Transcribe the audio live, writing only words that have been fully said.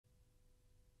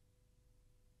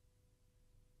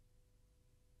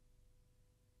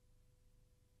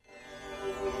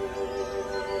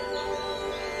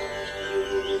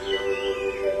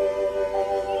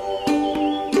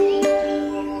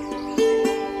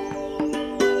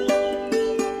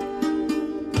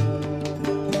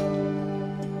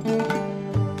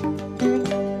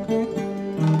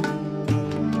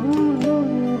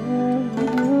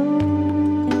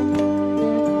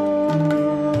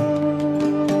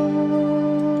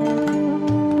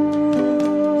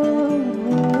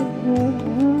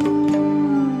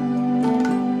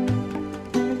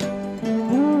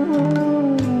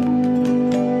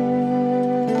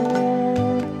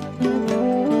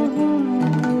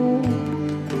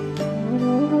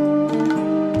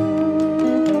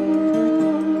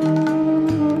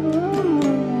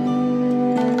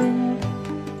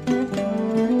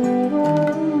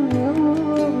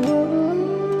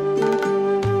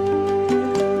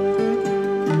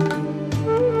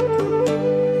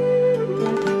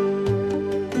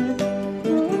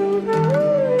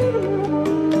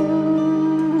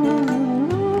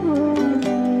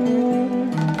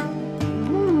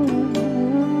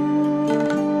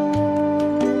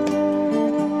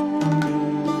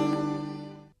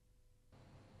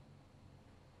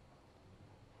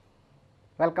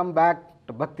Welcome back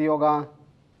to Bhakti Yoga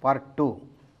Part 2.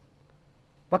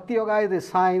 Bhakti Yoga is the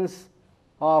science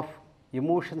of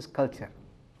emotions culture.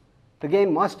 To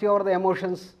gain mastery over the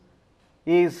emotions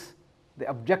is the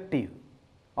objective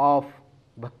of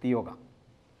Bhakti Yoga.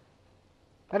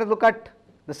 Let us look at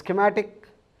the schematic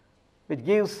which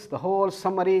gives the whole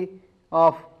summary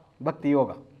of Bhakti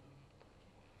Yoga.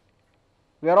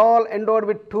 We are all endowed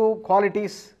with two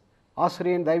qualities,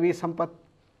 Asuri and Daivi Sampat.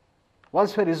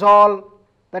 Once we resolve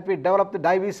that we develop the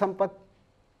Daivi Sampat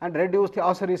and reduce the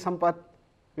Asuri Sampat,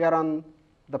 we are on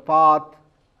the path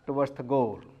towards the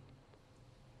goal.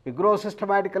 We grow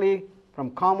systematically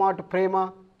from Kama to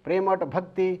Prema, Prema to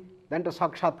Bhakti, then to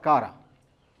Sakshatkara.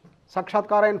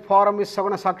 Sakshatkara in form is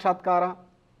Saguna Sakshatkara,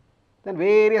 then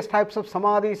various types of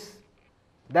Samadhis,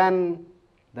 then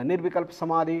the Nirvikalpa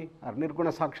Samadhi or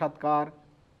Nirguna Sakshatkar,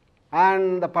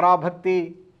 and the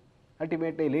Parabhakti,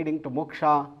 ultimately leading to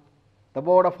Moksha, the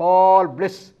abode of all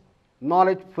bliss,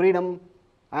 knowledge, freedom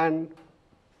and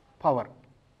power.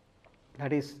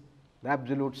 That is the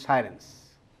absolute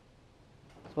silence.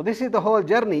 So this is the whole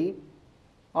journey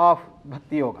of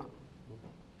Bhakti Yoga.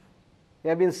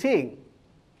 We have been seeing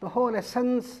the whole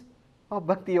essence of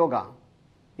Bhakti Yoga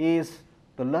is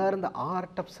to learn the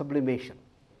art of sublimation.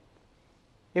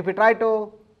 If we try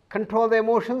to control the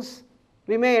emotions,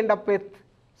 we may end up with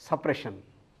suppression.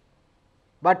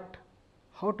 But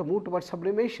how to move towards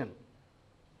sublimation?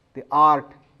 The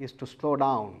art is to slow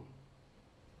down.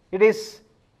 It is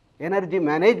energy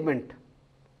management.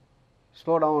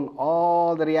 Slow down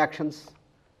all the reactions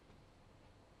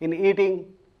in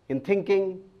eating, in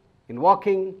thinking, in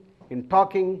walking, in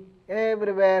talking,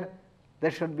 everywhere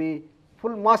there should be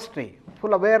full mastery,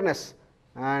 full awareness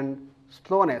and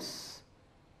slowness.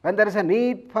 When there is a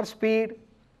need for speed,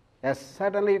 yes,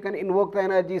 certainly you can invoke the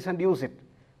energies and use it,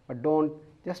 but don't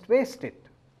just waste it.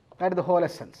 That is the whole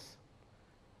essence.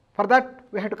 For that,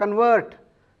 we have to convert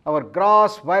our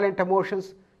gross, violent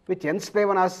emotions which enslave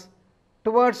us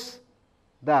towards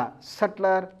the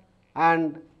subtler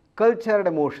and cultured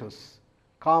emotions.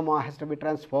 Kama has to be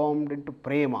transformed into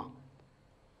Prema.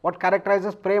 What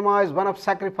characterizes Prema is one of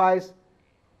sacrifice.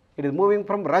 It is moving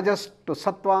from Rajas to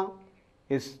Sattva,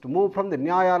 is to move from the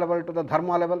Nyaya level to the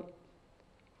Dharma level.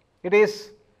 It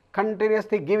is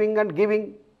continuously giving and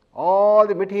giving all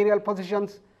the material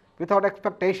possessions without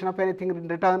expectation of anything in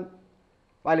return,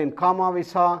 while in Kama we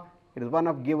saw it is one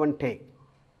of give and take.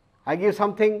 I give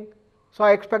something, so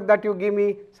I expect that you give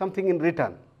me something in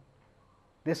return.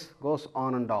 This goes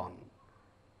on and on.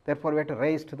 Therefore, we have to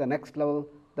raise to the next level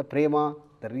the Prema,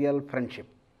 the real friendship.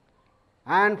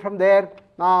 And from there,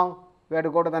 now we have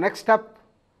to go to the next step,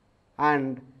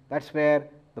 and that is where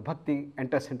the Bhakti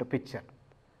enters into picture.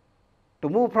 To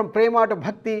move from Prema to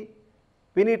Bhakti,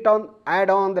 we need to add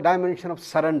on the dimension of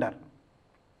surrender.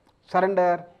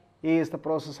 Surrender is the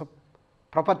process of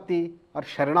Prapatti or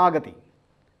Sharanagati,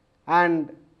 and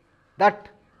that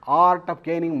art of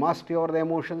gaining mastery over the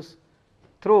emotions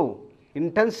through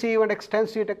intensive and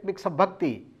extensive techniques of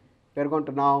Bhakti, we are going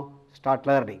to now start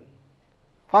learning.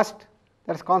 First,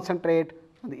 let us concentrate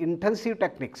on the intensive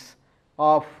techniques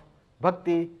of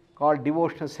Bhakti called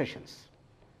devotional sessions.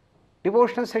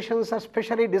 Devotional sessions are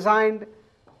specially designed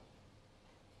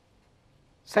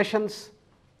sessions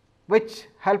which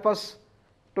help us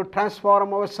to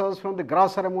transform ourselves from the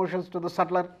grosser emotions to the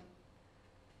subtler,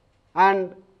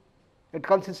 and it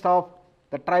consists of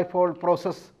the trifold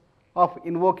process of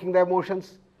invoking the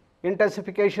emotions,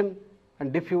 intensification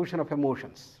and diffusion of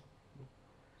emotions.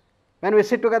 When we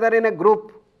sit together in a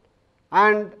group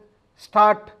and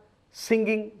start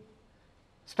singing,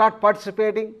 start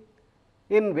participating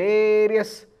in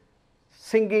various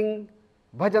singing,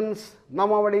 bhajans,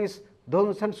 namavadis,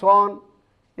 dhuns and so on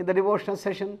in the devotional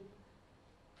session,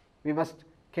 we must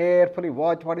carefully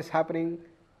watch what is happening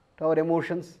to our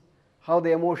emotions, how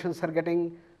the emotions are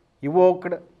getting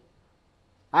evoked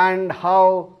and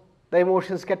how the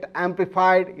emotions get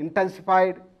amplified,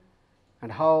 intensified,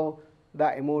 and how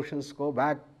the emotions go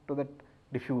back to the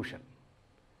diffusion.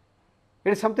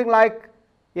 It is something like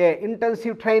an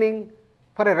intensive training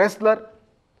for a wrestler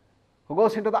who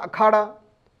goes into the akhada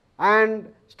and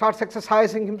starts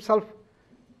exercising himself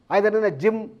either in a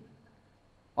gym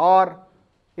or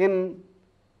in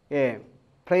a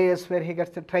place where he gets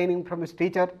the training from his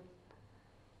teacher.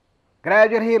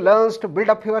 Gradually he learns to build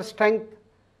up your strength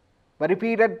by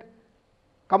repeated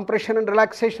compression and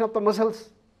relaxation of the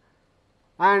muscles,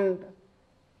 and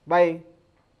by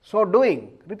so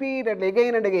doing repeatedly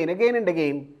again and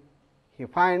again, he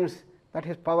finds that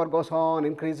his power goes on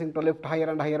increasing to lift higher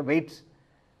and higher weights.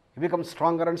 He becomes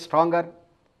stronger and stronger.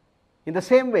 In the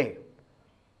same way,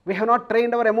 we have not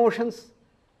trained our emotions,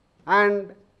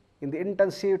 and in the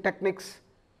intensive techniques,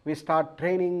 we start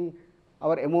training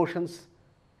our emotions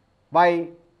by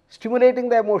stimulating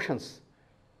the emotions,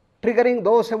 triggering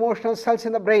those emotional cells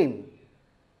in the brain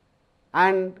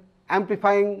and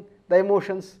amplifying the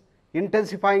emotions,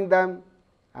 intensifying them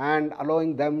and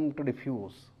allowing them to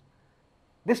diffuse.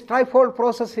 This trifold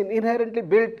process is inherently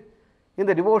built in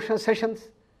the devotional sessions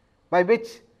by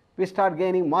which we start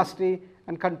gaining mastery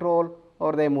and control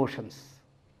over the emotions.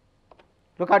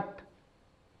 Look at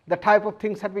the type of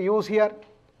things that we use here.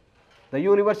 The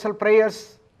universal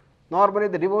prayers. Normally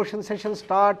the devotion sessions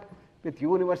start with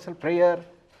universal prayer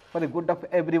for the good of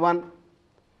everyone.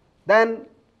 Then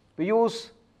we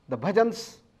use the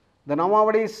bhajans, the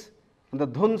namavadis and the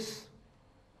dhuns.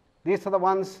 These are the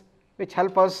ones which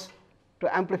help us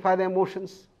to amplify the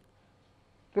emotions.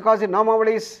 Because in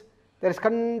namavadis there is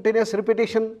continuous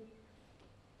repetition,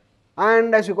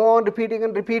 and as you go on repeating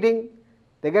and repeating,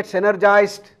 they get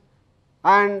energized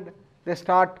and they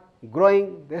start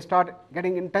growing, they start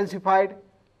getting intensified.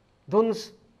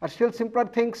 Dhuns are still simpler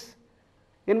things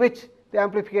in which the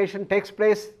amplification takes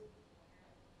place.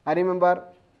 I remember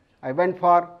I went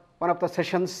for one of the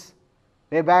sessions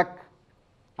way back,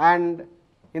 and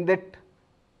in that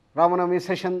Ramanavami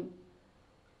session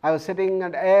I was sitting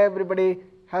and everybody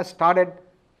has started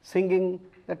singing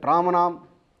that Ramanam.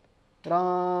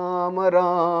 Rama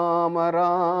Rama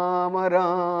Rama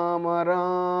Rama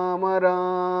Rama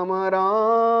Rama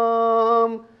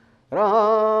Ram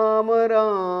Rama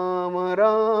Rama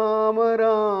Rama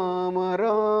Rama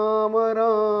Rama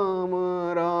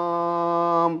Rama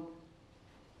Ram.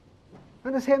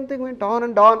 And the same thing went on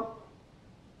and on.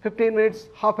 15 minutes,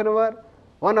 half an hour,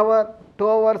 1 hour, 2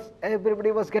 hours,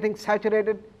 everybody was getting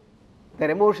saturated. Their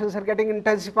emotions are getting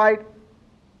intensified.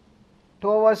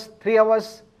 2 hours, 3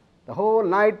 hours, the whole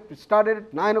night started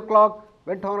at 9 o'clock,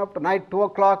 went on up to night 2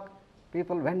 o'clock.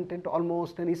 People went into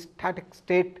almost an ecstatic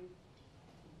state.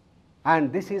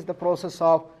 And this is the process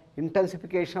of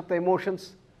intensification of the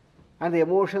emotions. And the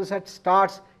emotions that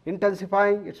starts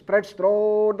intensifying, it spreads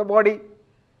throughout the body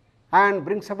and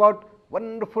brings about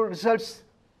wonderful results.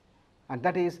 And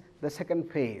that is the second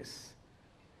phase.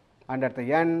 And at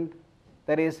the end,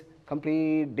 there is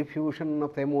complete diffusion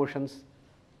of the emotions.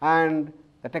 And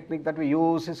the technique that we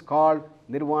use is called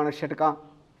Nirvana Shataka.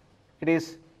 It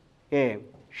is a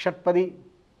Shatpadi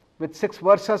with 6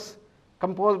 verses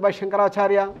composed by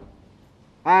Shankaracharya,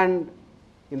 and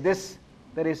in this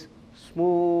there is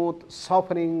smooth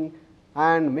softening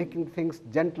and making things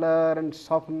gentler and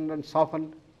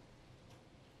softened.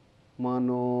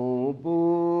 Mano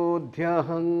buddhya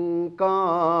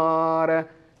hankara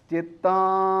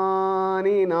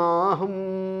chittani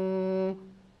naham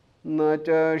na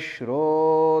cha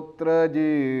shrotra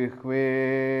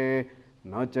jihve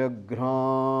na cha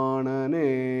ghrana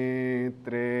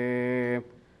netre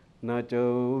na cha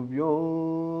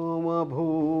vyoma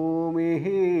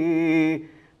bhumihi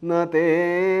na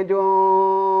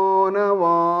tejo na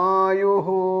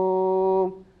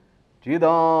vayuhu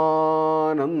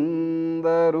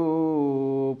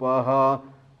chidanandarupaha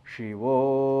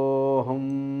shivoham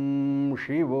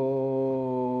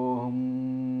shivoham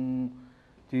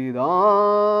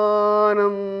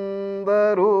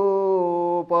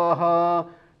chidanandarupaha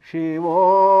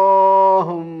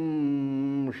shivoham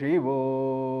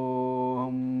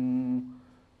shivoham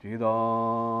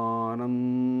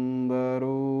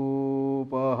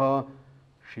chidanandarupaha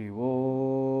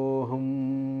shivoham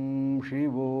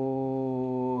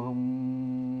shivoham.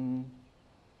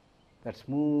 That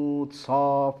smooth,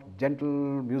 soft, gentle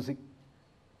music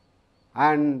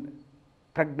and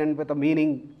pregnant with a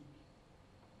meaning,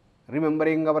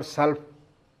 remembering ourself.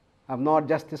 I am not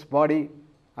just this body,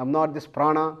 I am not this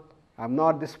prana, I am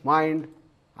not this mind,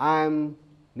 I am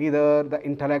neither the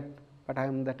intellect, but I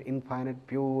am that infinite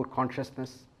pure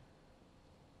consciousness.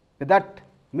 With that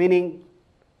meaning,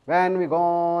 when we go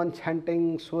on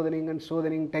chanting,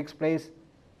 soothing takes place,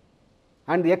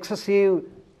 and the excessive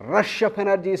rush of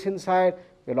energies inside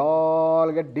will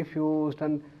all get diffused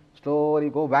and slowly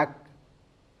go back,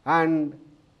 and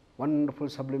wonderful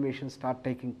sublimation start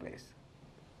taking place.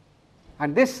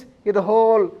 And this is the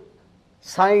whole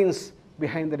science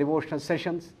behind the devotional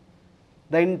sessions,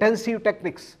 the intensive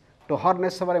techniques to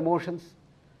harness our emotions.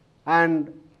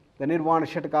 And the Nirvana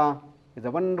Shataka is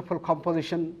a wonderful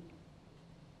composition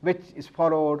which is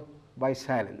followed by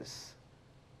silence.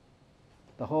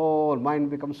 The whole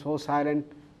mind becomes so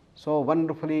silent, so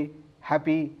wonderfully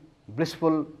happy,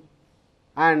 blissful.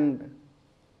 And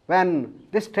when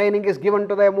this training is given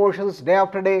to the emotions day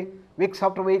after day, weeks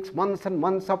after weeks, months and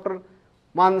months after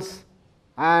months,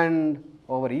 and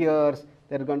over years,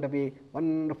 there is going to be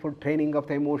wonderful training of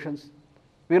the emotions,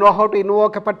 We know how to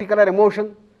invoke a particular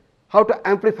emotion, how to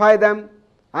amplify them,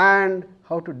 and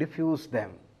how to diffuse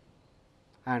them.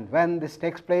 And when this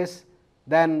takes place,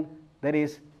 then there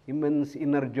is immense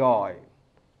inner joy.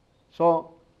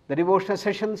 So, the devotional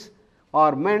sessions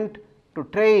are meant to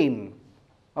train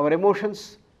our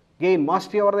emotions, gain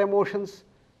mastery over the emotions,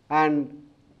 and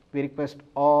we request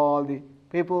all the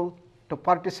people to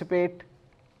participate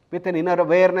with an inner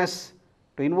awareness,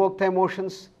 to invoke the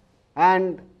emotions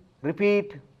and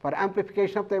repeat for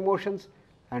amplification of the emotions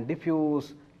and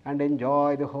diffuse and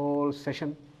enjoy the whole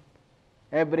session.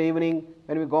 Every evening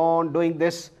when we go on doing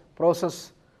this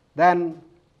process, then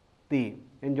the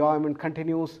enjoyment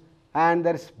continues and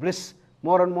there is bliss,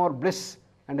 more and more bliss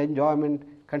and enjoyment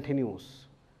continues.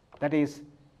 That is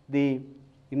the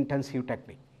intensive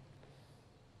technique.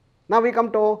 Now we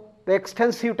come to the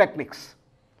extensive techniques.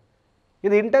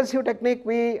 In the intensive technique,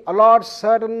 we allot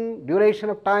certain duration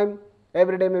of time,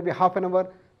 every day maybe half an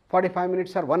hour, 45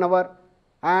 minutes or 1 hour,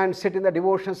 and sit in the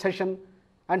devotion session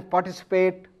and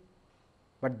participate.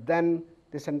 But then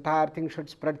this entire thing should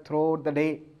spread throughout the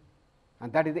day,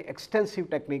 and that is the extensive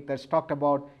technique that is talked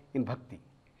about in Bhakti.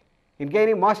 In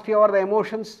gaining mastery over the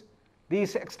emotions,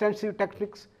 these extensive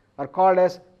techniques are called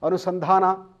as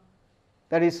Anusandhana,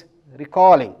 that is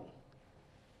recalling.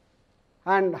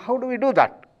 And how do we do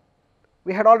that?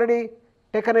 We had already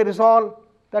taken a resolve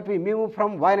that we move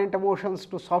from violent emotions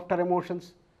to softer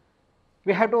emotions.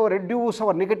 We have to reduce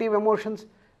our negative emotions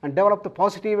and develop the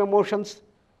positive emotions,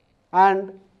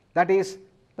 and that is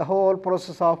the whole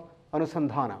process of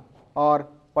Anusandhana, or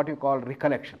what you call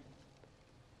recollection.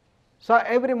 So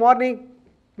every morning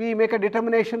we make a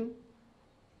determination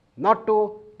not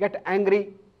to get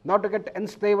angry, not to get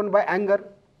enslaved by anger,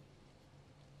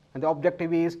 and the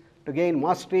objective is to gain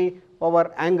mastery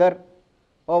over anger,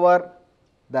 over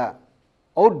the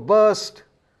outburst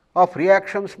of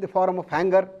reactions in the form of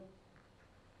anger.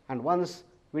 And once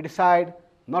we decide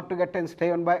not to get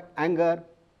enslaved by anger,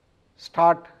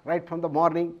 start right from the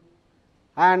morning,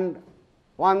 and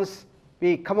once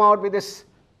we come out with this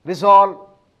resolve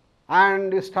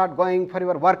and you start going for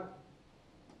your work,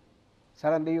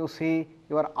 suddenly you see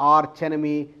your arch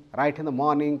enemy right in the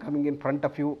morning coming in front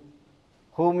of you,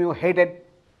 whom you hated,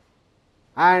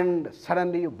 and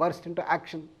suddenly you burst into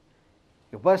action,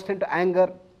 you burst into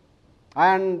anger,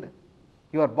 and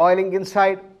you are boiling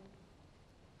inside,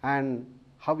 and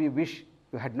how you wish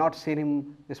you had not seen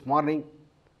him this morning.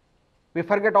 We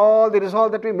forget all the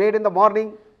resolve that we made in the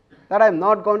morning, that I am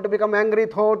not going to become angry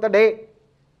throughout the day,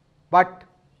 but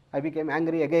I became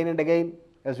angry again and again,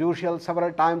 as usual,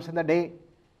 several times in the day,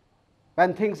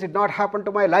 when things did not happen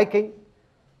to my liking,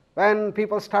 when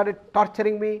people started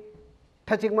torturing me,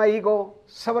 touching my ego,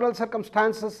 several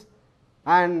circumstances,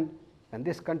 and when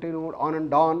this continued on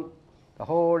and on, the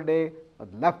whole day was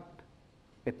left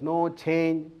with no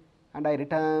change, and I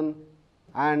return,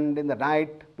 and in the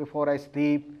night before I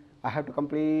sleep, I have to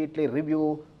completely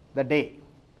review the day.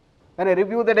 When I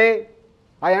review the day,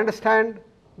 I understand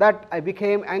that I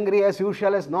became angry as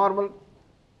usual, as normal,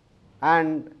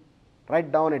 and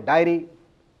write down a diary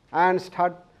and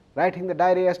start writing the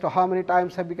diary as to how many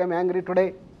times I became angry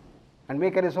today, and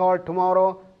make a resolve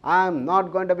tomorrow I am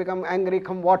not going to become angry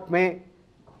come what may,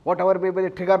 whatever may be the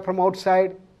trigger from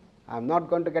outside, I am not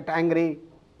going to get angry.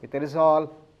 With a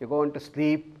resolve, you go into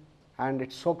sleep and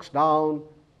it soaks down,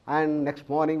 and next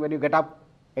morning when you get up,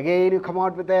 again you come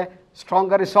out with a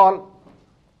stronger resolve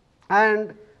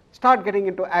and start getting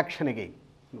into action again.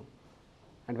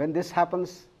 And when this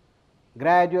happens,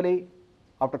 gradually,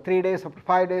 after 3 days, after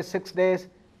 5 days, 6 days,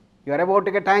 you are about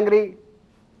to get angry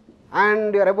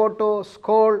and you are about to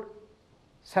scold,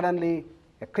 suddenly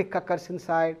a click occurs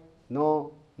inside,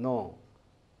 no,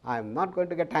 I am not going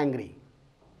to get angry.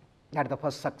 That is the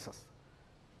first success.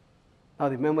 Now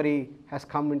the memory has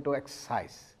come into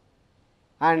exercise,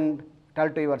 and tell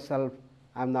to yourself,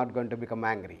 I am not going to become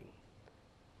angry.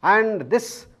 And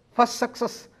this first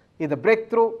success is the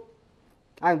breakthrough,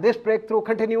 and this breakthrough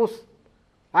continues,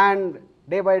 and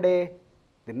day by day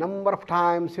the number of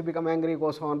times you become angry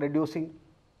goes on reducing,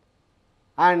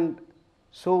 and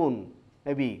soon,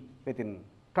 maybe within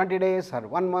 20 days or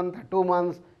 1 month or 2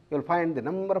 months, you will find the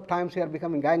number of times you are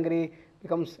becoming angry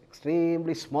becomes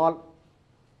extremely small.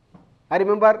 I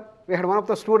remember we had one of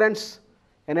the students,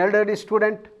 an elderly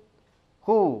student,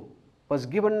 who was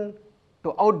given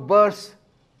to outbursts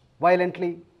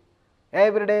violently.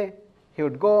 Every day he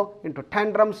would go into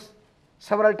tantrums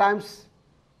several times,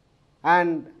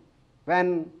 and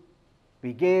when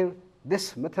we gave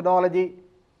this methodology,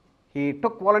 he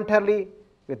took voluntarily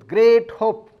with great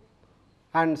hope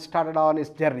and started on his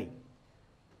journey.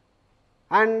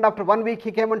 And after 1 week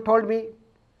he came and told me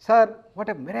Sir, what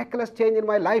a miraculous change in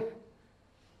my life.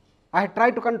 I had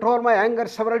tried to control my anger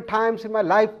several times in my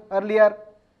life earlier,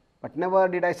 but never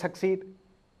did I succeed.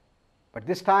 But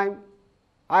this time,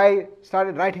 I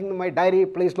started writing in my diary.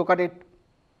 Please look at it.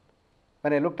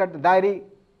 When I looked at the diary,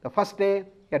 the first day,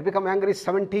 he had become angry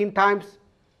 17 times.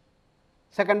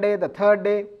 Second day, the third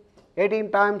day,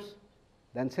 18 times,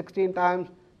 then 16 times,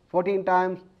 14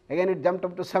 times, again it jumped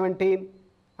up to 17,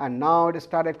 and now it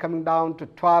started coming down to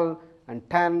 12 and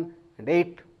 10 and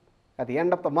 8. At the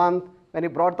end of the month, when he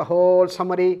brought the whole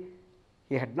summary,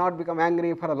 he had not become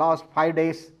angry for the last 5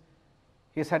 days.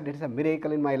 He said, it is a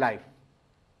miracle in my life.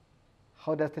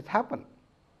 How does this happen?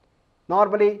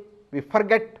 Normally, we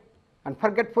forget, and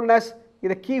forgetfulness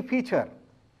is a key feature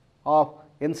of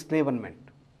enslavement.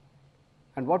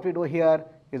 And what we do here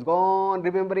is go on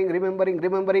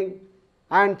remembering,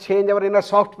 and change our inner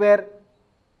software,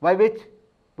 by which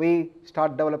we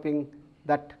start developing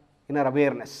that inner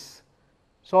awareness.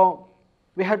 So,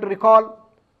 we have to recall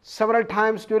several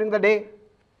times during the day,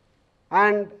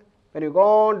 and when you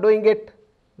go on doing it,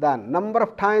 the number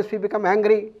of times we become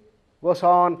angry goes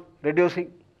on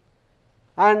reducing.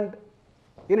 And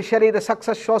initially the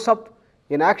success shows up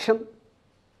in action.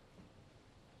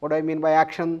 What do I mean by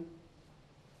action?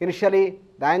 Initially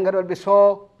the anger will be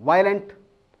so violent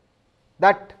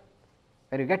that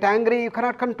when you get angry, you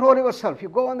cannot control yourself. You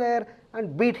go on there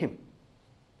and beat him.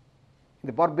 In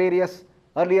the barbarous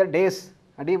earlier days,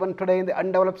 and even today in the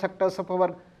undeveloped sectors of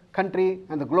our country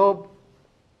and the globe,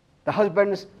 the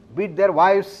husbands beat their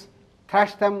wives,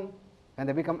 thrash them when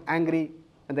they become angry,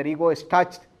 when their ego is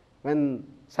touched, when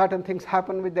certain things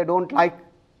happen which they don't like.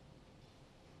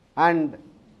 And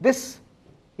this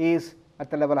is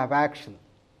at the level of action.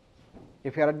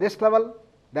 If you are at this level,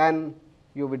 then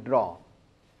you withdraw.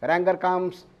 Your anger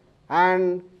comes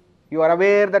and you are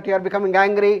aware that you are becoming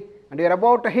angry and you are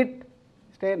about to hit,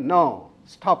 say no,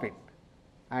 stop it,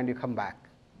 and you come back.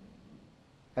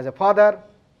 As a father,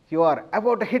 you are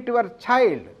about to hit your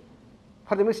child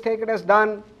for the mistake it has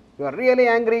done, you are really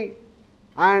angry,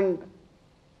 and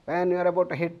when you are about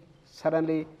to hit,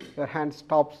 suddenly your hand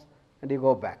stops and you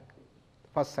go back.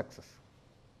 First success.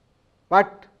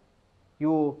 But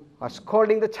you are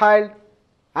scolding the child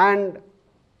and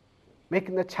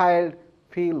making the child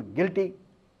feel guilty.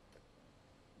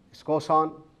 This goes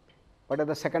on. But at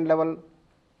the second level,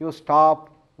 you stop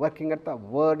working at the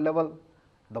word level,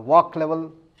 the walk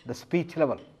level, the speech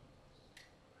level.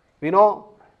 We know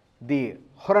the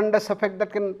horrendous effect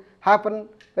that can happen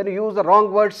when you use the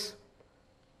wrong words,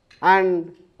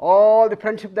 and all the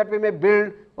friendship that we may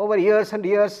build over years and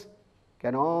years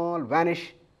can all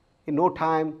vanish in no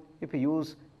time if we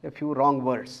use a few wrong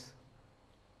words.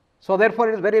 So therefore,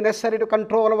 it is very necessary to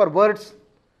control our words.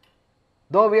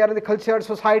 Though we are in the cultured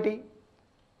society,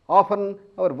 often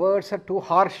our words are too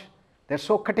harsh, they are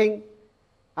so cutting,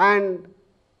 and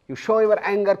you show your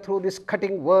anger through these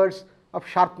cutting words of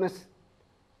sharpness.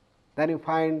 Then you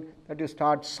find that you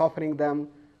start softening them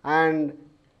and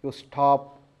you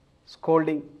stop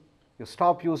scolding, you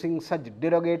stop using such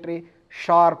derogatory,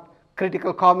 sharp,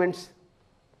 critical comments.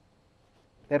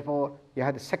 Therefore, you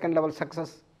have the second level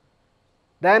success.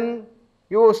 Then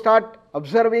you start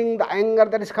observing the anger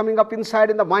that is coming up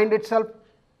inside in the mind itself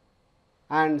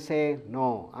and say,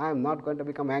 no, I am not going to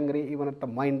become angry even at the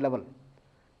mind level.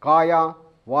 Kaya,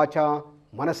 vacha,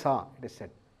 manasa, it is said.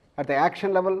 At the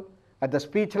action level, at the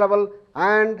speech level,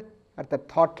 and at the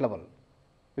thought level,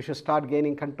 we should start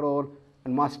gaining control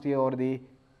and mastery over the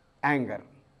anger.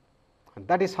 And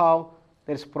that is how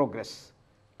there is progress.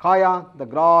 Kaya, the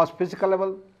gross physical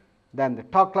level, then the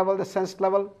talk level, the sense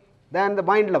level, then the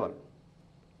mind level.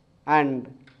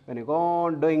 And when you go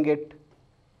on doing it,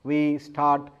 we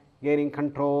start gaining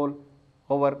control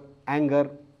over anger,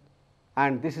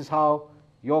 and this is how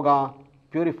yoga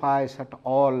purifies at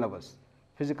all levels,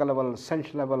 physical level,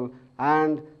 sense level,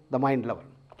 and the mind level.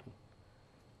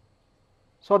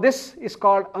 So this is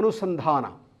called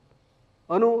anusandhana,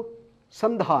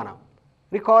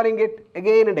 recalling it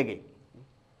again and again.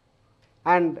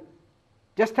 And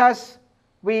just as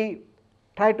we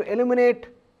try to eliminate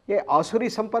a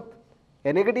asuri sampat,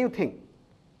 a negative thing,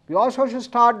 we also should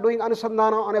start doing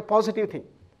anusandhana on a positive thing.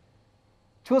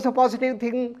 Choose a positive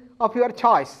thing of your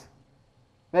choice.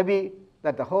 Maybe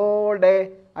that the whole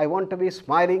day I want to be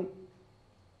smiling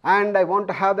and I want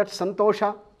to have that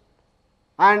santosha,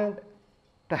 and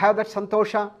to have that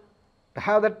santosha, to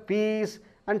have that peace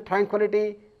and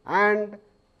tranquility and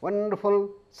wonderful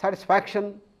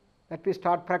satisfaction, that we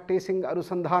start practicing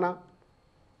anusandhana.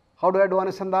 How do I do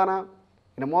anusandhana?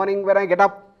 In the morning when I get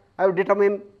up, I will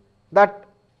determine that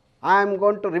I am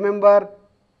going to remember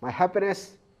my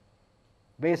happiness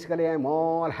basically I am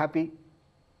all happy.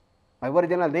 My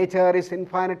original nature is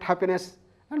infinite happiness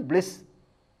and bliss.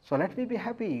 So let me be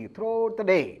happy throughout the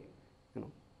day.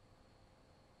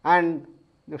 And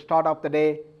you start off the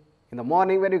day in the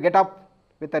morning when you get up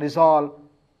with a resolve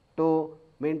to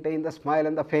maintain the smile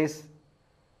on the face.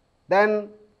 Then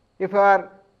if you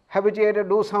are habituated to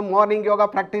do some morning yoga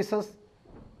practices,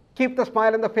 keep the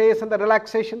smile on the face and the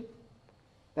relaxation.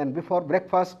 Then before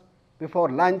breakfast, before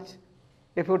lunch,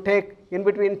 if you take in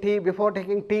between tea, before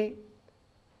taking tea,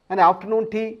 and afternoon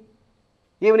tea,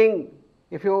 evening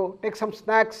if you take some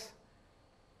snacks,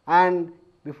 and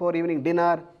before evening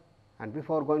dinner and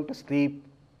before going to sleep,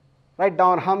 write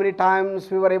down how many times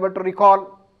we were able to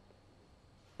recall,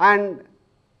 and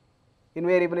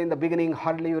invariably in the beginning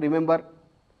hardly you remember,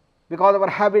 because our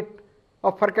habit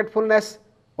of forgetfulness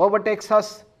overtakes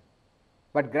us,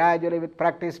 but gradually with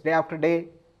practice day after day,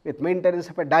 with maintenance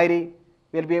of a diary,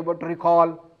 we will be able to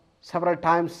recall several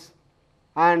times,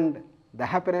 and the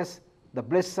happiness, the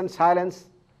bliss and silence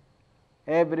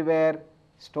everywhere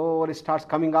slowly starts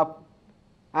coming up.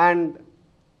 And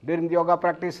during the yoga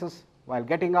practices, while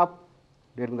getting up,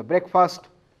 during the breakfast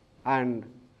and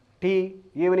tea,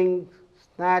 evening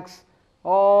snacks,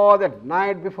 all that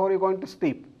night before you are going to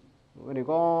sleep, when you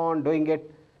go on doing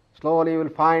it, slowly you will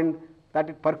find that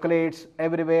it percolates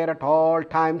everywhere at all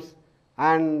times,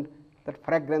 and that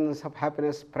fragrance of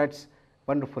happiness spreads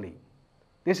wonderfully.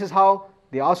 This is how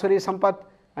the Asuri Sampat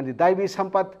and the Daivi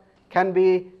Sampat can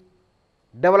be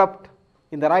developed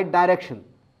in the right direction.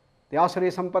 The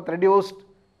Asuri Sampat reduced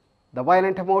the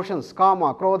violent emotions,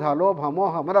 kama, krodha, lobha,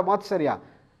 moha, mada, matsarya.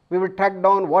 We will track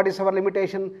down what is our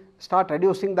limitation, start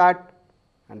reducing that,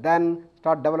 and then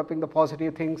start developing the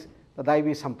positive things, the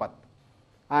Daivi Sampat.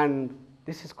 And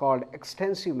this is called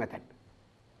extensive method.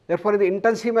 Therefore, in the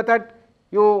intensive method,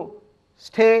 you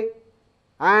stay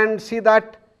and see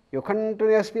that you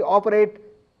continuously operate,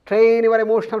 train your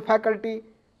emotional faculty,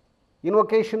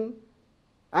 invocation,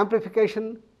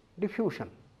 amplification, diffusion.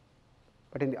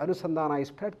 But in the Anusandhana is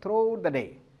spread throughout the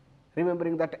day,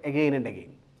 remembering that again and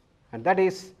again. And that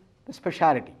is the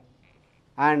speciality.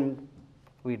 And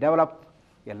we develop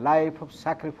a life of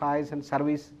sacrifice and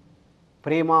service,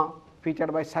 prema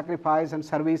featured by sacrifice and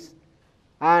service,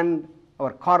 and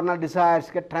our carnal desires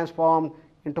get transformed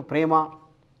into prema,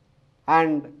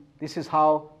 and this is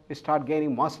how we start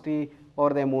gaining mastery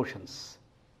over the emotions.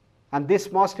 And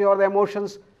this mastery over the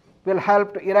emotions will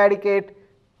help to eradicate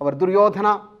our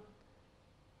Duryodhana,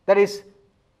 that is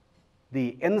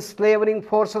the enslaving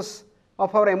forces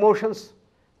of our emotions,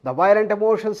 the violent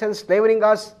emotions enslaving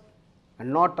us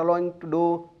and not allowing to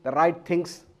do the right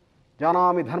things.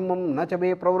 Janami dharmam na cha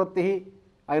me pravrittihi.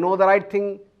 I know the right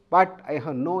thing, but I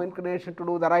have no inclination to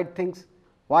do the right things.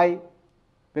 Why?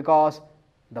 Because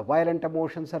the violent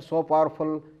emotions are so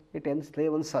powerful, it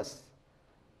enslaves us.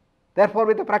 Therefore,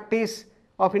 with the practice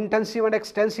of intensive and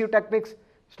extensive techniques,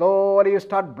 slowly you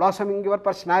start blossoming your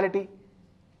personality,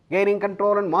 gaining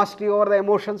control and mastery over the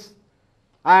emotions,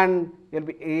 and you will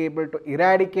be able to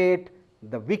eradicate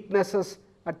the weaknesses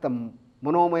at the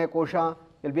Manomaya Kosha.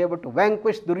 You will be able to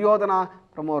vanquish Duryodhana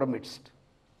from our midst.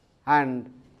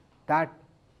 And that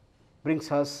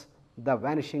brings us the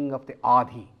vanishing of the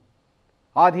Adhi.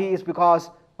 Adhi is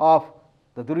because of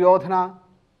the Duryodhana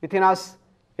within us.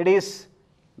 It is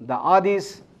the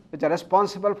Adhis which are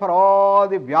responsible for all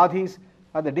the Vyadhis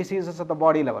or the diseases at the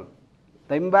body level.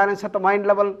 The imbalance at the mind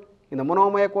level in the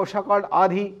Manomaya Kosha called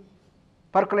Adhi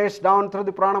percolates down through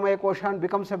the Pranamaya Kosha and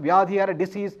becomes a Vyadhi or a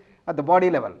disease at the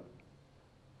body level.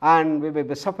 And we will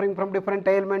be suffering from different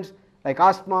ailments like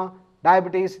asthma,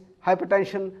 diabetes,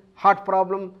 hypertension, heart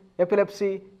problem,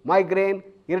 epilepsy, migraine,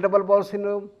 irritable bowel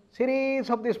syndrome, series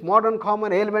of these modern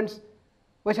common ailments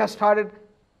which have started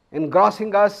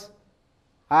engrossing us,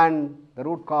 and the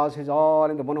root cause is all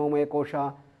in the Manomaya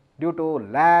Kosha due to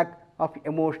lack of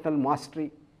emotional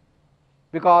mastery,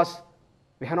 because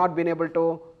we have not been able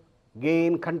to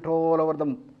gain control over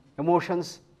the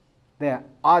emotions. The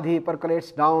Adhi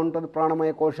percolates down to the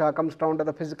Pranamaya Kosha, comes down to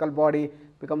the physical body,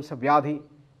 becomes a Vyadhi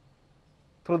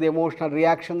through the emotional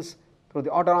reactions, through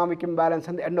the autonomic imbalance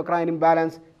and the endocrine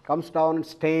imbalance, comes down and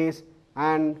stays,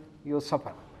 and you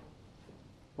suffer.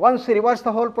 Once we reverse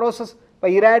the whole process by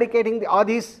eradicating the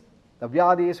Adhis, the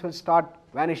Vyadhis will start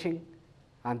vanishing,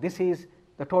 and this is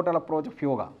the total approach of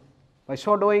yoga. By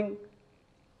so doing,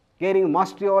 gaining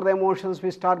mastery over the emotions,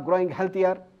 we start growing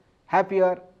healthier,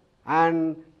 happier,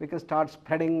 and we can start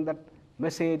spreading that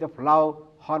message of love,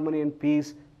 harmony and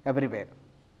peace everywhere.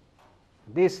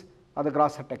 These are the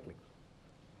Grasa technique.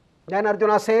 Then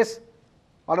Arjuna says,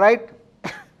 all right,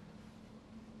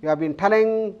 you have been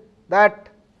telling that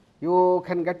you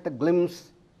can get the glimpse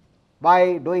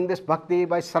by doing this bhakti,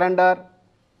 by surrender,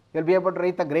 you will be able to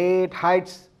reach the great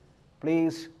heights.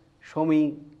 Please show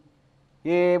me.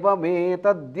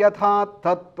 Evametad yathat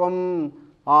tattvam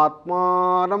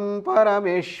atmanam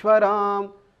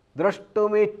parameshwaram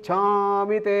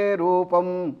drashtumichhami te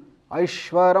rupam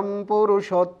aishwaram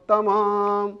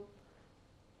purushottamam.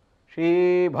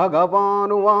 Shri Bhagavan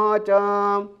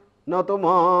natu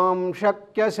mam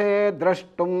shakyase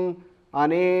drashtum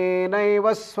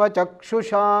anenaiva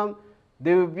svachakshusham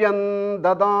divyam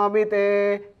dadami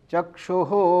te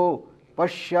chakshuhu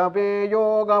pashyame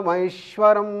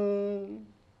yogamaishwaram.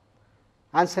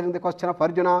 Answering the question of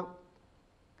Arjuna,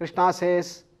 Krishna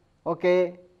says,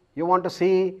 okay, you want to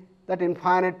see that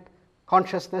infinite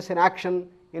consciousness in action,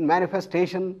 in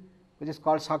manifestation, which is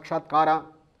called Sakshatkara.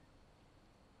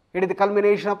 It is the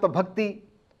culmination of the bhakti.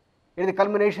 It is the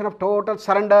culmination of total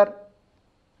surrender.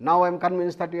 Now I am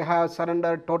convinced that you have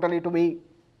surrendered totally to me,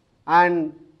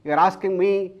 and you are asking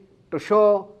me to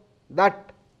show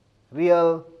that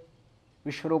real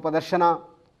Vishwarupa Darshana,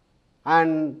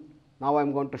 and now I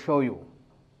am going to show you.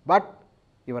 But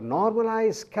your normal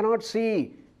eyes cannot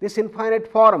see this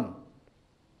infinite form.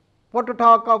 What to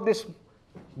talk of this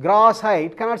grass eye?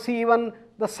 It cannot see even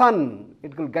the sun.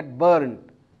 It will get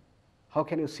burned. How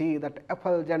can you see that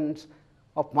effulgence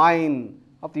of mind,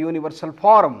 of the universal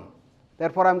form?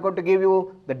 Therefore, I am going to give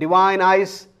you the divine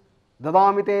eyes,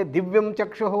 dadamite divyam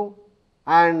chakshuhu,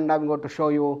 and I am going to show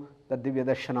you the divya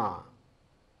darshana.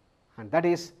 And that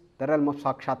is the realm of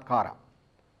Sakshatkara.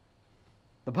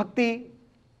 The bhakti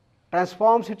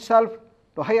transforms itself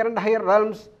to higher and higher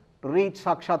realms to reach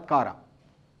Sakshatkara.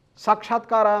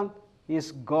 Sakshatkara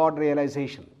is God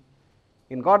realization.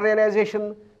 In God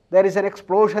realization, there is an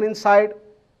explosion inside,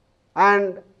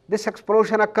 and this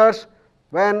explosion occurs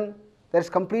when there is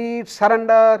complete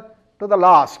surrender to the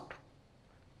last.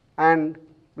 And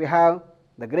we have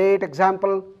the great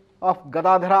example of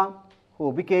Gadadhara,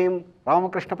 who became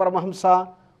Ramakrishna Paramahamsa,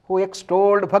 who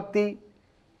extolled bhakti,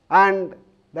 and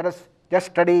let us just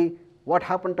study what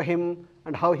happened to him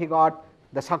and how he got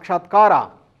the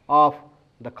Sakshatkara of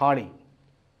the Kali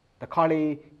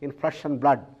in flesh and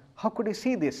blood. How could he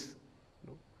see this?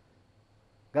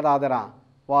 Gadadhara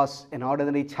was an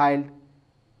ordinary child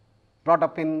brought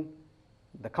up in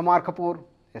the Kamarkapur,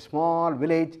 a small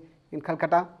village in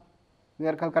Calcutta,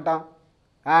 near Calcutta,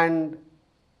 and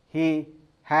he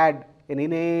had an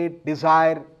innate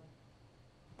desire,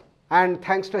 and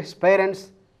thanks to his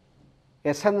parents,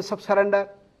 a sense of surrender,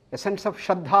 a sense of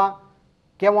Shraddha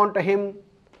came on to him,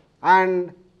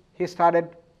 and he started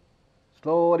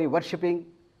slowly worshipping,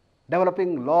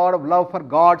 developing lot of love for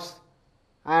gods,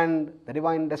 and the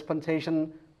divine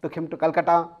dispensation took him to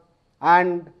Calcutta,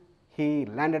 and he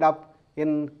landed up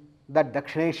in that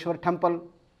Dakshineshwar temple.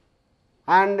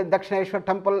 And in Dakshineshwar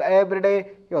temple every day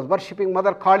he was worshipping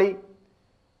Mother Kali,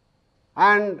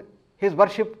 and his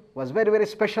worship was very, very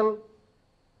special.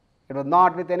 It was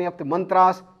not with any of the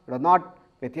mantras, it was not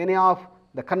with any of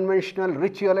the conventional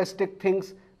ritualistic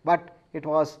things, but it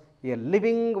was a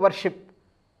living worship.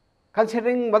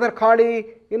 Considering Mother Kali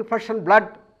in flesh and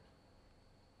blood,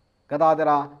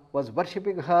 Gadadhara was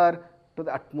worshipping her to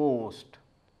the utmost.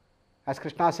 As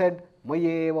Krishna said,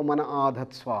 Mayeva mana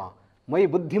adhatsva, May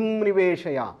buddhim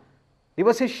niveshaya,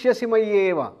 nivasishyasi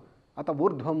mayeva, ata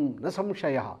urdhvam na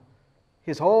samshaya.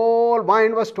 His whole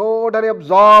mind was totally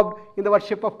absorbed in the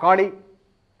worship of Kali.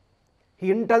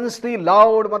 He intensely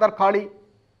loved Mother Kali.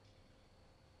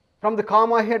 From the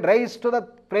Kama he had raised to the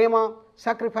Prema,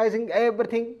 sacrificing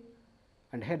everything,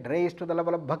 and had raised to the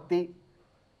level of Bhakti,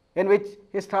 in which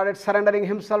he started surrendering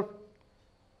himself,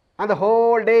 and the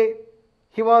whole day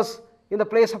he was in the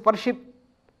place of worship.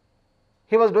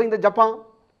 He was doing the japa,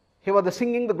 he was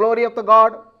singing the glory of the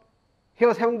God, he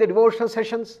was having the devotional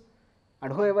sessions,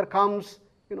 and whoever comes,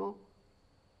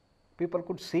 people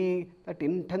could see that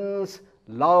intense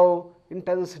love,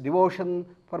 intense devotion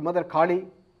for Mother Kali.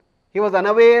 He was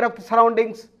unaware of the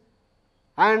surroundings,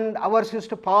 and hours used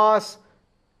to pass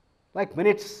like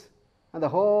minutes, and the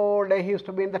whole day he used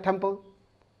to be in the temple.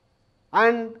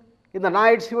 And in the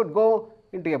nights he would go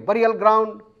into a burial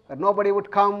ground where nobody would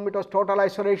come. It was total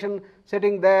isolation.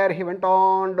 Sitting there, he went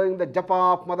on doing the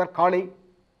japa of Mother Kali.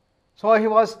 So he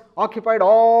was occupied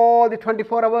all the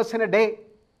 24 hours in a day.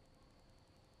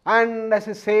 And as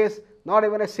he says, not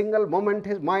even a single moment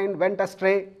his mind went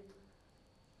astray.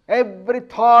 Every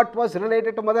thought was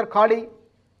related to Mother Kali,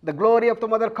 the glory of the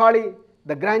Mother Kali,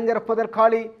 the grandeur of Mother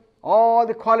Kali, all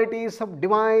the qualities of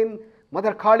divine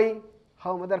Mother Kali,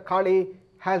 how Mother Kali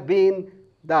has been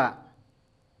the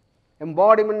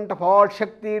embodiment of all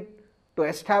Shakti to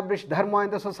establish Dharma in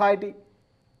the society.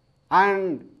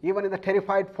 And even in the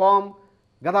terrified form,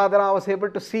 Gadadhara was able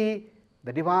to see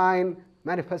the divine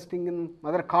manifesting in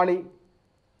Mother Kali.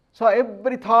 So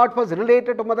every thought was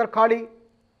related to Mother Kali,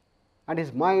 and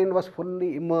his mind was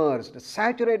fully immersed,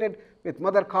 saturated with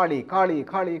Mother Kali. Kali,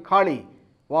 Kali, Kali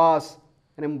was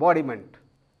an embodiment.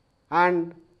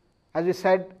 And as we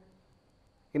said,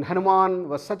 in Hanuman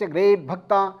was such a great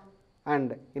bhakta,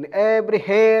 and in every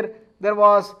hair there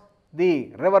was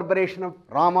the reverberation of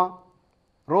Rama.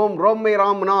 Rom Rom me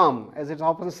Ram Nam, as it's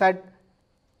often said.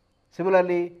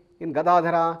 Similarly, in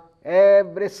Gadadhara,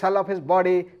 every cell of his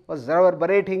body was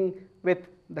reverberating with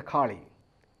the Kali.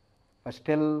 But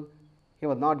still, he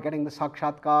was not getting the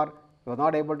Sakshatkar, he was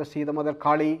not able to see the Mother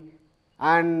Kali,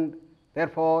 and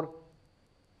therefore,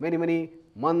 many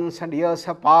months and years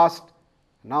have passed.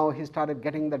 Now he started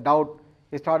getting the doubt,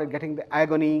 he started getting the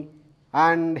agony,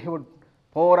 and he would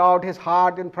pour out his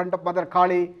heart in front of Mother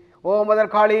Kali. Oh Mother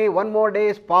Kali, one more day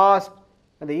is passed,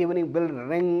 and the evening bell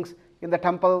rings in the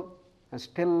temple, and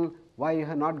still, why you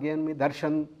have not given me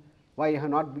darshan? Why you have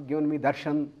not given me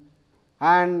darshan?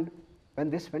 And when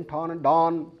this went on and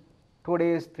on, 2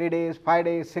 days, 3 days, 5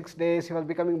 days, 6 days, he was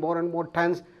becoming more and more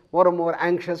tense, more and more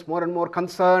anxious, more and more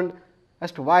concerned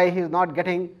as to why he is not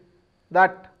getting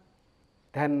that.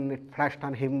 Then it flashed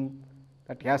on him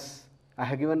that yes, I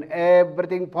have given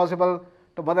everything possible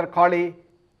to Mother Kali,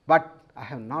 but I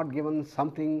have not given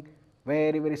something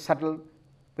very subtle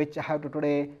which I have to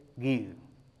today give.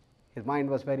 His mind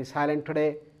was very silent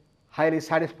today, highly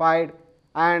satisfied,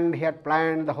 and he had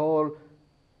planned the whole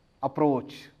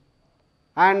approach.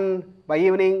 And by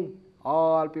evening,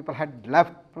 all people had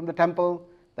left from the temple,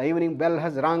 the evening bell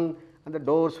has rung and the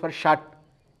doors were shut.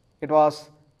 It was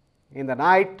in the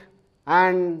night,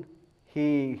 and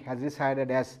he has decided,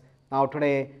 yes, now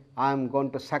today I am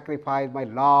going to sacrifice my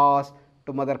last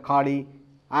to Mother Kali,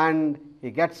 and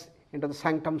he gets into the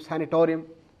sanctum sanatorium,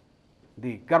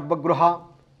 the Garbhagruha,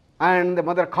 and the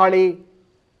Mother Kali,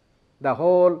 the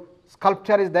whole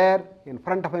sculpture is there in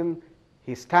front of him.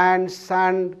 He stands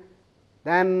and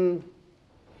then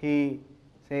he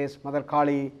says, Mother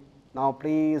Kali, now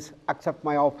please accept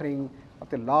my offering of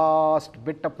the last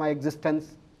bit of my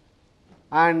existence.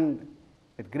 And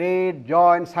with great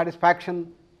joy and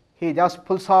satisfaction, he just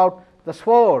pulls out the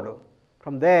sword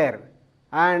from there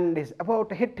and is about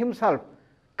to hit himself,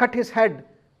 cut his head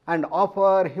and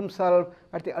offer himself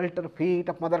at the altar feet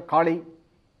of Mother Kali.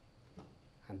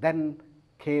 And then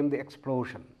came the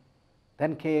explosion.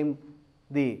 Then came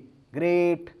the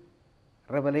great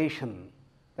revelation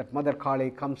that Mother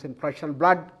Kali comes in flesh and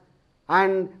blood,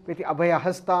 and with the Abhaya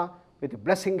Hasta, with the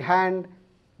blessing hand,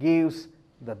 gives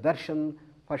the darshan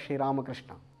for Sri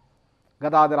Ramakrishna.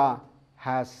 Gadadhara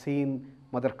has seen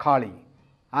Mother Kali,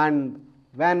 and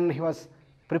when he was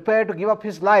prepared to give up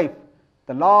his life,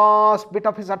 the last bit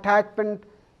of his attachment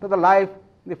to the life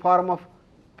in the form of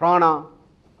prana,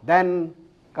 then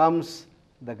comes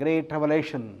the great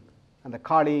revelation, and the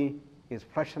Kali is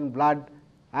flesh and blood,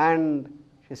 and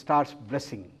she starts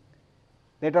blessing.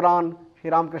 Later on,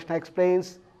 Sri Ramakrishna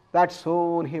explains that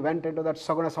soon he went into that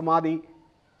Saguna Samadhi,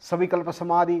 Savikalpa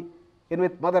Samadhi, in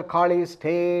which Mother Kali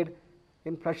stayed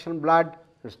in flesh and blood.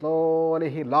 Slowly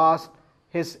he lost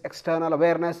his external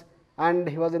awareness, and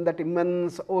he was in that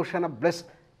immense ocean of bliss,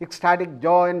 ecstatic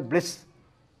joy and bliss.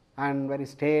 And when he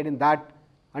stayed in that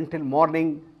until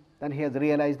morning, then he has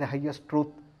realized the highest truth.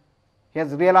 He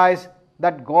has realized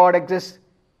that God exists.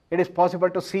 It is possible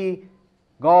to see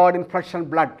God in flesh and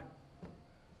blood.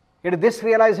 It is this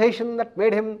realization that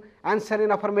made him answer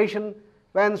in affirmation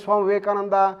when Swami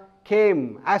Vivekananda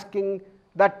came asking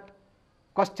that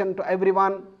question to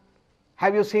everyone,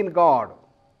 have you seen God?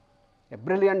 A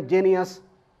brilliant genius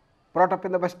brought up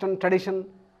in the Western tradition,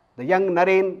 the young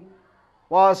Naren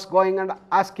was going and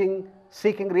asking,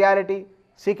 seeking reality,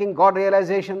 seeking God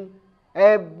realization.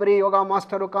 Every yoga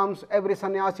master who comes, every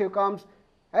sannyasi who comes,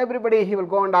 everybody he will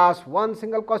go and ask one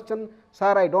single question,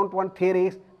 sir, I don't want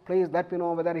theories, please let me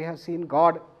know whether he has seen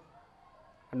God.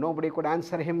 And nobody could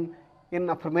answer him in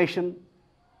affirmation.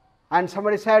 And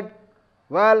somebody said,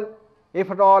 well, if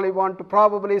at all you want to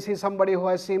probably see somebody who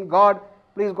has seen God,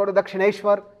 please go to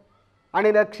Dakshineshwar. And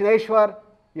in Dakshineshwar,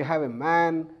 you have a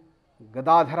man,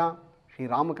 Gadadhara, Sri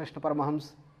Ramakrishna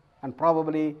Paramahams, and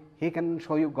probably he can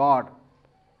show you God.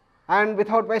 And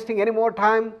without wasting any more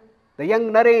time, the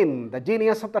young Naren, the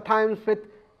genius of the times with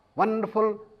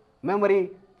wonderful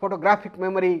memory, photographic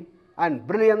memory and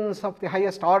brilliance of the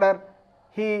highest order,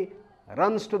 he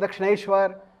runs to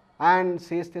Dakshineshwar and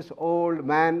sees this old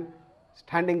man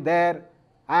standing there,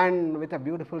 and with a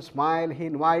beautiful smile he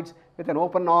invites with an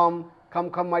open arm, come,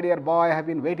 come my dear boy, I have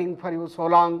been waiting for you so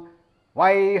long,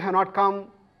 why you have not come?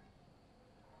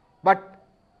 But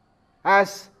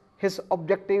as his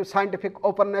objective scientific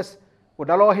openness would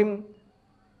allow him,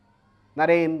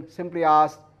 Naren simply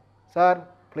asked, "Sir,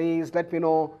 please let me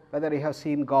know whether you have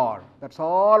seen God. That's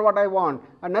all what I want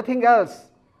and nothing else."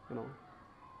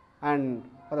 And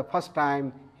for the first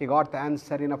time he got the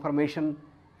answer in affirmation.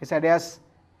 He said, "Yes,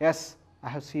 yes, I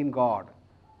have seen God.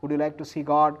 Would you like to see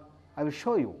God? I will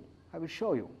show you. I will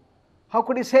show you." How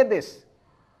could he say this?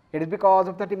 It is because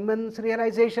of that immense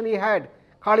realization he had,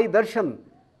 Kali Darshan.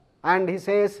 And he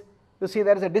says, "You see,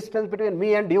 there is a distance between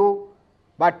me and you,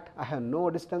 but I have no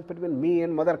distance between me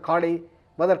and Mother Kali.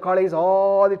 Mother Kali is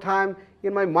all the time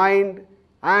in my mind,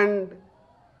 and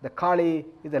the Kali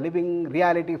is a living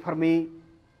reality for me.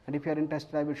 And if you are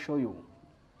interested, I will show you."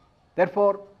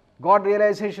 Therefore, God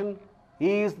realization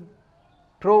is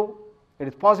true. It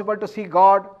is possible to see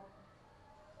God.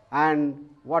 And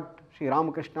what Sri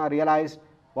Ramakrishna realized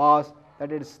was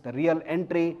that it is the real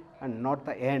entry and not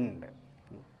the end.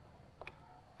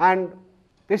 And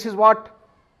this is what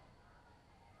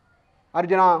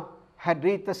Arjuna had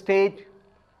reached the stage.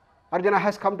 Arjuna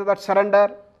has come to that surrender,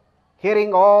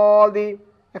 hearing all the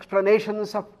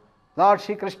explanations of Lord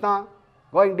Shri Krishna,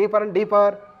 going deeper and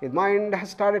deeper. His mind has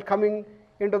started coming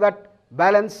into that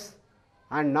balance,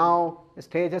 and now the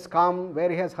stage has come where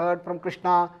he has heard from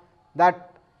Krishna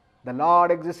that the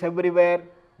Lord exists everywhere,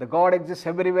 the God exists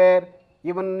everywhere,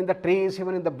 even in the trees,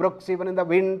 even in the brooks, even in the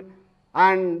wind,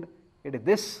 and it is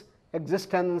this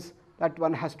existence that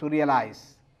one has to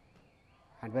realize.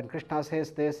 And when Krishna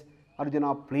says this,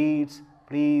 Arjuna pleads,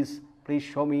 "Please, please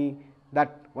show me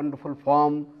that wonderful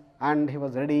form," and he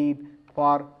was ready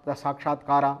for the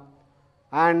Sakshatkara.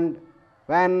 And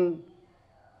when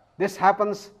this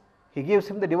happens, he gives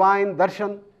him the divine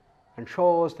darshan and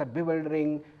shows that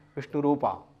bewildering Vishnu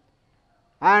Rupa.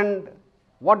 And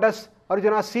what does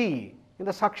Arjuna see in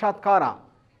the Sakshatkara?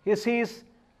 He sees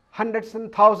hundreds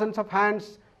and thousands of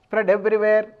hands spread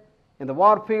everywhere. In the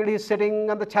war field he is sitting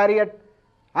on the chariot,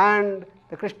 and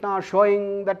the Krishna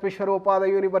showing that Vishwarupa, the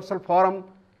universal form,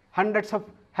 hundreds of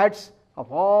heads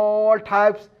of all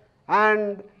types,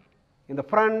 and in the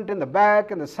front, in the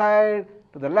back, in the side,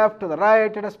 to the left, to the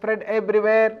right, it is spread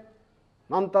everywhere.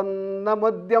 Nantanna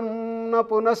madhyam na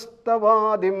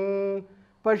punastavadim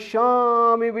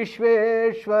pashyami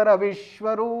Vishveshwara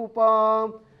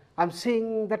Vishwarupa. I am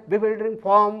seeing that bewildering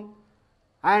form,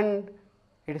 and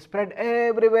it is spread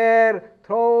everywhere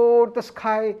throughout the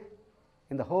sky,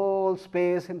 in the whole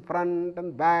space, in front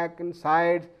and back and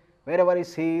sides, wherever he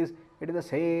sees, it is the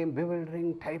same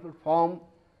bewildering type of form.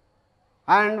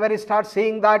 And when he starts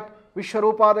seeing that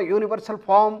Vishwarupa, the universal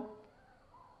form,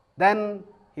 then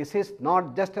he sees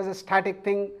not just as a static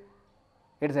thing,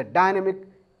 it is a dynamic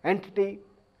entity,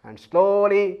 and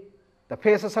slowly the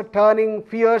faces are turning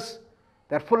fierce,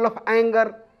 they are full of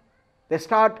anger, they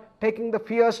start taking the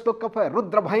fierce look of a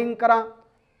Rudra Bhayankara,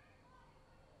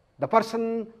 the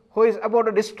person who is about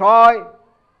to destroy.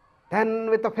 Then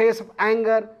with the face of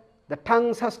anger, the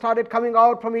tongues have started coming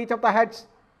out from each of the heads,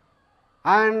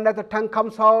 and as the tongue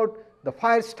comes out, the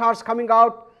fire starts coming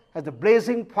out as the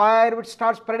blazing fire which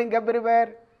starts spreading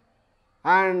everywhere,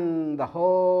 and the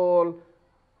whole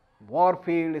war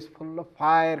field is full of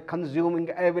fire consuming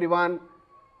everyone,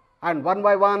 and one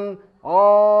by one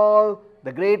all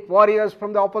the great warriors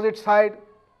from the opposite side,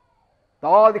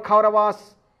 all the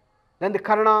Kauravas, then the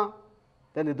Karna,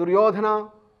 then the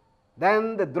Duryodhana,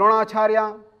 then the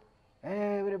Dronacharya,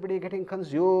 everybody getting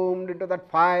consumed into that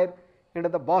fire, into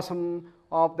the bosom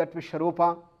of that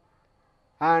Vishwarupa.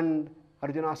 And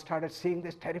Arjuna started seeing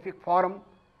this terrific form,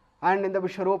 and in the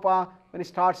Vishwarupa, when he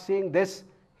starts seeing this,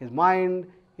 his mind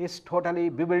is totally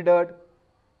bewildered,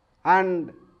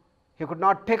 and he could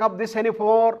not take up this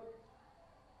anymore.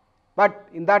 But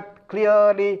in that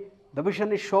clearly the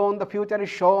vision is shown, the future is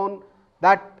shown,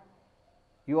 that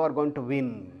you are going to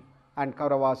win and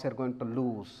Kauravas are going to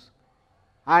lose.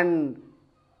 And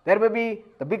there may be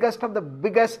the biggest of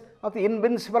the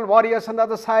invincible warriors on the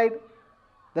other side.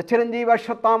 The Chiranjeevi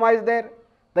Ashwatthama is there,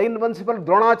 the invincible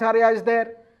Dronacharya is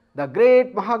there, the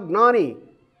great Mahagnani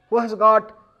who has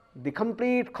got the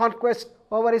complete conquest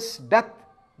over his death,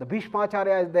 the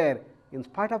Bhishmacharya is there. In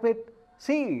spite of it,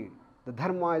 see, the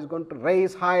Dharma is going to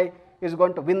rise high, is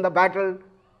going to win the battle.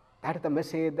 That is the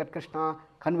message that Krishna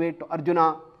conveyed to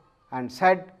Arjuna and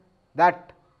said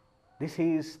that this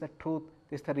is the truth,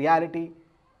 this is the reality.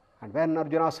 And when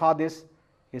Arjuna saw this,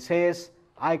 he says,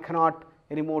 I cannot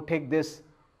anymore take this.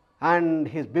 And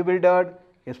he is bewildered,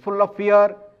 he is full of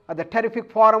fear at the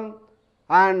terrific form,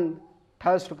 and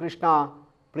tells to Krishna,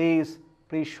 please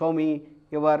show me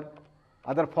your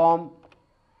other form.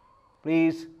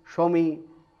 Please show me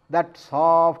that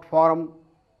soft form.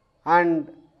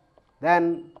 And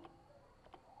then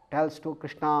tells to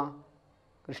Krishna,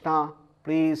 Krishna,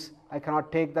 please, I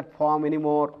cannot take that form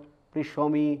anymore, please show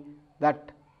me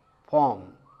that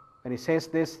form. When he says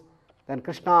this, then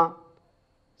Krishna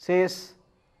says,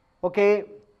 okay,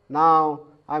 now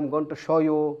I am going to show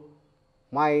you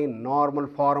my normal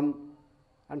form,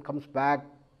 and comes back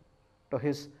to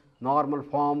his normal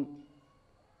form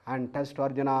and tells to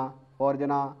Arjuna, oh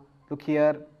Arjuna, look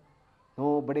here,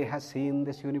 nobody has seen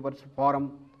this universal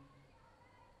form.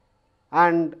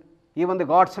 And even the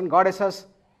gods and goddesses,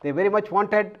 they very much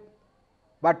wanted,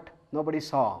 but nobody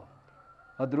saw.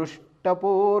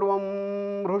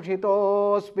 Adruštapurvam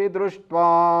hrushitosmi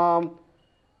društvam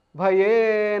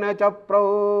bhayena cha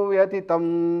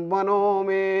pravyatitam mano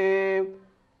me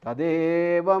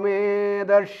tadeva me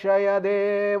darshaya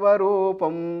deva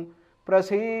rupam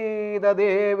prasida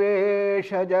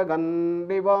devesha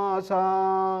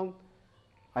jagannivasa.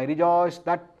 I rejoice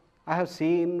that I have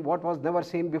seen what was never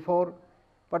seen before,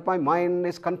 but my mind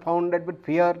is confounded with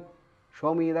fear.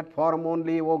 Show me that form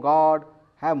only, O God,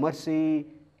 have mercy.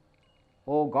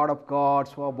 O God of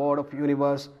gods, O abode of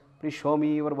universe, please show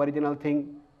me your original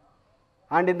thing.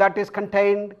 And in that is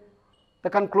contained the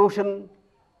conclusion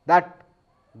that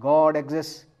God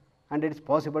exists, and it is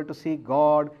possible to see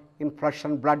God in flesh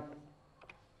and blood.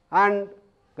 And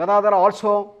Gadadhara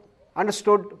also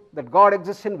understood that God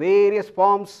exists in various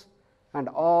forms, and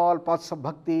all paths of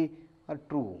bhakti are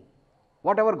true.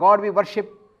 Whatever God we worship,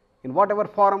 in whatever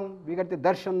form, we get the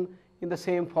darshan in the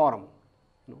same form.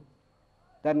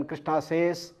 Then Krishna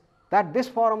says that this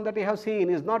form that we have seen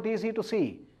is not easy to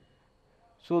see.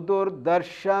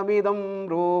 Sudurdarshamidam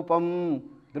rupam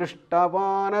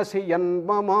drishtavanasi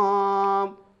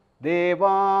yanmama deva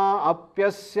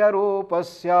apyasya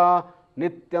rupasya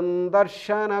nityam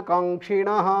darshana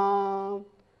kankshinaha.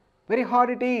 Very hard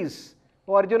it is,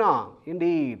 O Arjuna,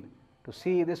 indeed, to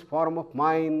see this form of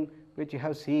mine which you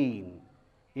have seen.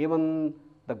 Even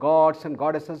the gods and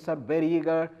goddesses are very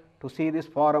eager to see this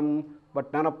form,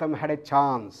 but none of them had a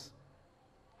chance.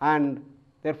 And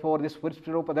therefore this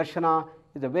Vishvarupa Darshana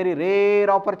is a very rare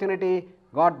opportunity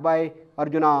got by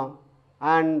Arjuna,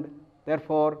 and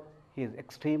therefore he is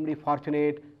extremely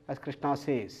fortunate, as Krishna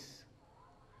says.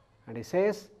 And he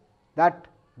says that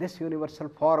this universal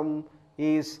form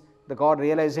is the God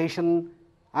realization,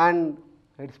 and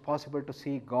it is possible to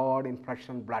see God in flesh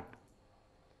and blood.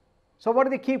 So what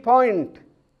is the key point?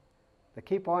 The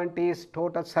key point is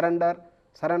total surrender,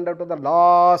 surrender to the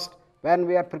last, when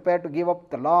we are prepared to give up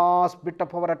the last bit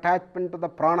of our attachment to the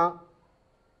prana,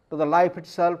 to the life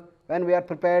itself, when we are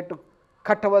prepared to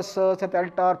cut ourselves at the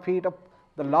altar feet of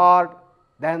the Lord,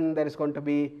 then there is going to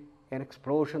be an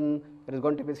explosion, there is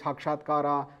going to be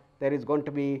sakshatkara, there is going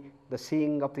to be the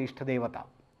seeing of the Ishtadevata.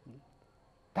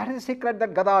 That is the secret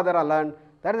that Gadadhara learned,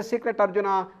 that is the secret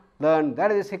Arjuna learned,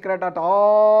 that is the secret that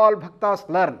all bhaktas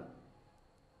learn.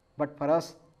 But for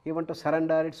us, even to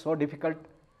surrender, it is so difficult,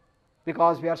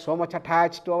 because we are so much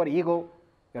attached to our ego,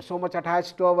 we are so much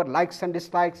attached to our likes and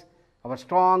dislikes, our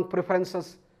strong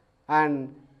preferences,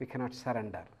 and we cannot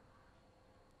surrender.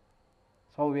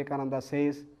 So Vivekananda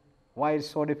says, why is it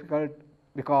so difficult?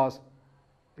 Because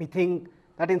we think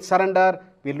that in surrender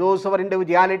we lose our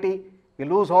individuality, we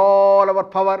lose all our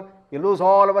power, we lose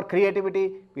all our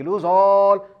creativity, we lose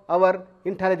all our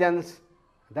intelligence.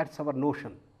 That's our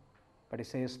notion. But he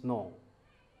says, no,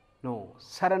 no,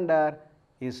 surrender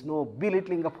is no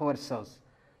belittling of ourselves.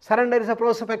 Surrender is a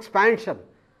process of expansion.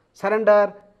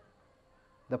 Surrender,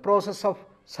 the process of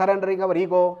surrendering our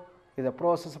ego is a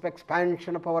process of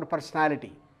expansion of our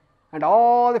personality. And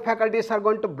all the faculties are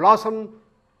going to blossom,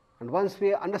 and once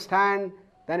we understand,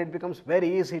 then it becomes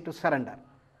very easy to surrender.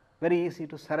 Very easy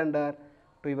to surrender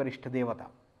to your Ishtadevata.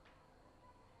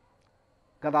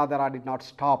 Gadadhara did not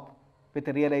stop with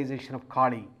the realization of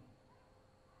Kali.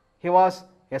 He was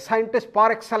a scientist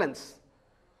par excellence.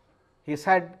 He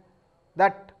said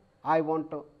that I want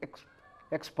to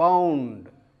expound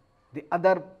the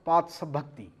other paths of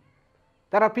bhakti.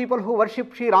 There are people who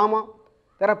worship Sri Rama,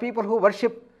 there are people who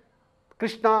worship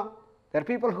Krishna, there are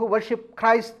people who worship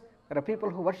Christ, there are people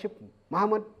who worship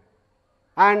Muhammad.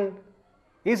 And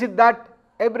is it that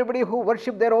everybody who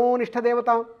worship their own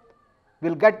Ishtadevata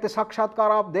will get the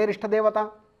sakshatkara of their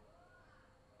Ishtadevata?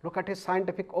 Look at his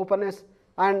scientific openness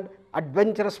and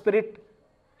adventurous spirit,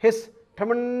 his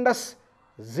tremendous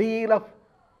zeal of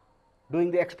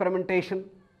doing the experimentation.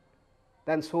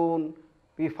 Then soon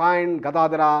we find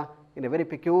Gadadhara in a very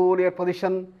peculiar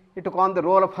position. He took on the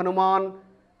role of Hanuman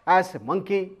as a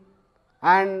monkey,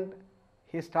 and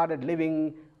he started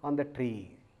living on the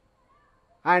tree.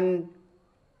 And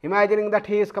imagining that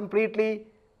he is completely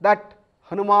that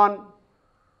Hanuman,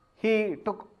 he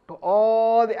took to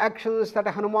all the actions that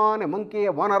a Hanuman, a monkey,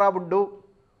 a Vanara would do,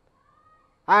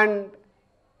 and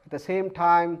at the same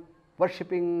time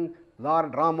worshipping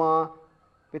Lord Rama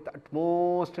with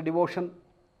utmost devotion.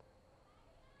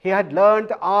 He had learned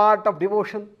the art of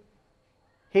devotion.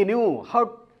 He knew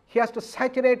how he has to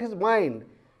saturate his mind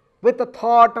with the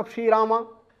thought of Sri Rama,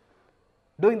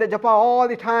 doing the japa all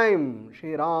the time,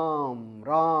 Sri Ram,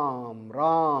 Ram,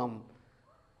 Ram.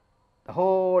 The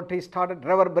whole tree started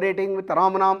reverberating with the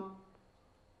Ramanam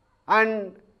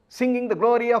and singing the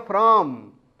glory of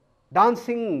Ram,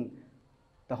 dancing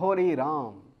the holy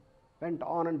Ram. Went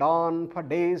on and on for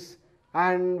days,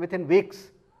 and within weeks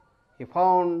he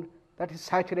found that his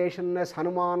saturation as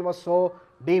Hanuman was so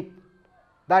deep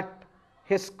that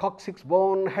his coccyx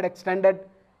bone had extended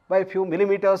by a few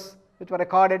millimeters, which were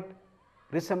recorded,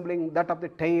 resembling that of the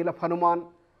tail of Hanuman.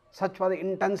 Such was the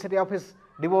intensity of his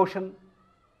devotion,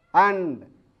 and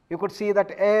you could see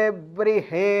that every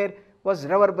hair was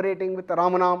reverberating with the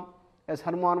Ramanam as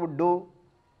Hanuman would do,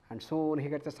 and soon he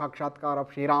gets a sakshatkar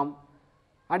of Sri Ram,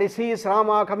 and he sees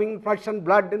Rama coming in flesh and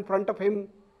blood in front of him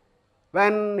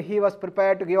when he was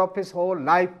prepared to give up his whole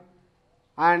life,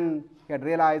 and he had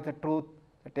realized the truth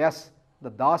that yes, the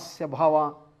Dasya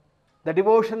Bhava, the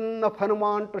devotion of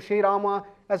Hanuman to Sri Rama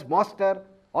as master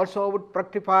also would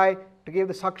fructify to give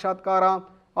the sakshatkara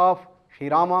of Sri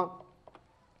Rama,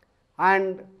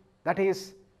 and that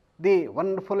is the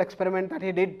wonderful experiment that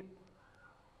he did.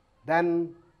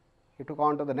 Then he took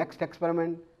on to the next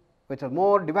experiment, which was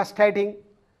more devastating,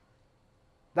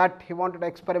 that he wanted to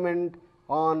experiment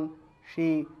on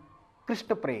Sri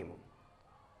Krishna Prem,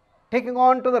 taking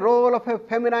on to the role of a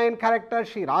feminine character,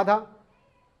 Sri Radha.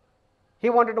 He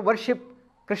wanted to worship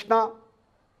Krishna,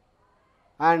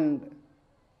 and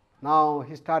now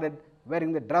he started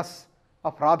wearing the dress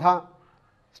of Radha,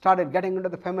 started getting into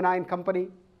the feminine company.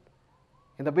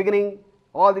 In the beginning,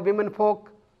 all the women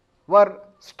folk were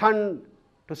stunned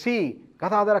to see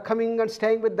Gadadhara coming and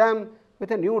staying with them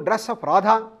with a new dress of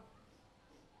Radha,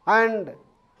 and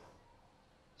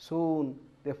soon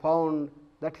they found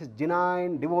that his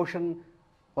genuine devotion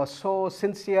was so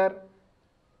sincere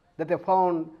that they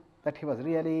found that he was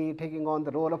really taking on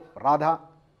the role of Radha,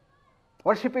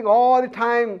 worshipping all the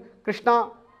time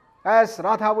Krishna as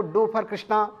Radha would do for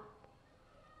Krishna.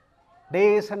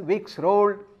 Days and weeks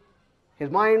rolled. His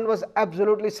mind was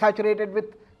absolutely saturated with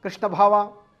Krishna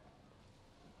Bhava,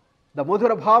 the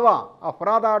Madhura Bhava of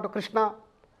Radha to Krishna,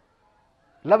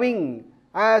 loving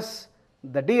as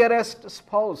the dearest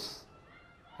spouse.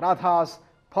 Radha's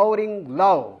pouring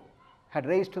love had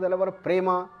raised to the level of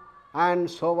prema, and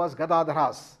so was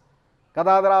Gadadhara's.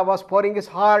 Gadadhara was pouring his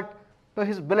heart to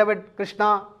his beloved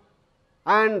Krishna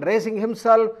and raising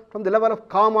himself from the level of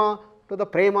kama to the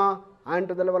prema and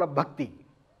to the level of bhakti.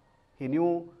 He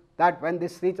knew that when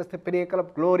this reaches the pinnacle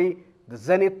of glory, the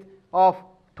zenith of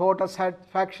total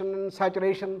satisfaction and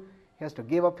saturation, he has to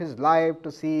give up his life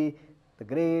to see the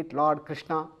great Lord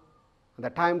Krishna. And the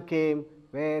time came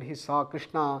where he saw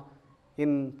Krishna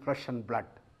in flesh and blood.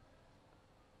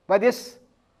 By this,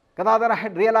 Gadadhara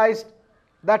had realized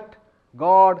that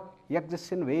God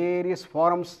exists in various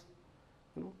forms.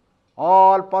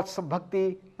 All paths of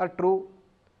bhakti are true.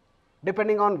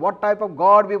 Depending on what type of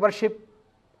God we worship,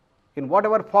 in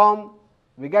whatever form,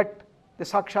 we get the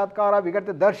sakshatkara, we get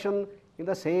the darshan in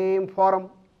the same form.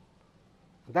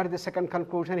 That is the second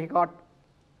conclusion he got.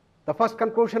 The first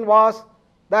conclusion was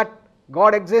that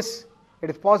God exists. It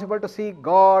is possible to see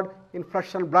God in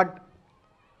flesh and blood.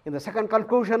 In the second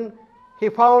conclusion, he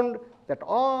found that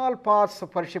all paths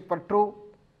of worship are true,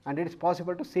 and it is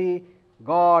possible to see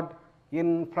God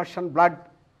in flesh and blood.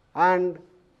 And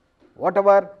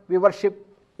whatever we worship,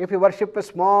 if we worship a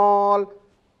small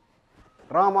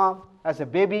Rama as a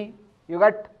baby, you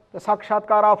get the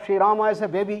sakshatkara of Sri Rama as a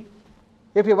baby.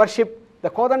 If you worship the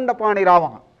Kodandapani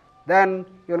Rama, then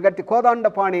you will get the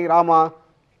Kodandapani Rama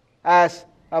as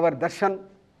our darshan.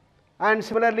 And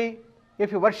similarly,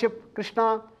 if you worship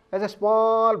Krishna as a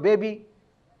small baby,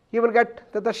 you will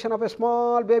get the darshan of a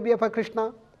small baby of a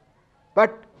Krishna.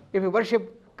 But if you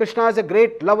worship Krishna as a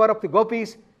great lover of the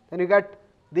gopis, then you get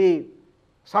the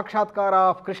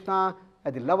sakshatkara of Krishna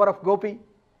as the lover of gopi.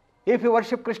 If you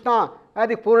worship Krishna as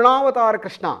the Purnavatar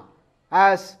Krishna,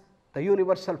 as the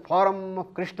universal form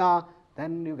of Krishna,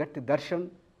 then you get the darshan.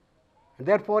 And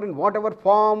therefore, in whatever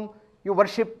form you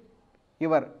worship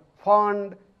your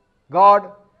fond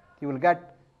God, you will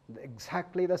get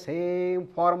exactly the same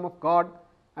form of God,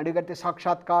 and you get the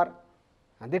sakshatkar.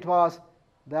 And that was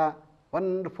the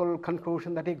wonderful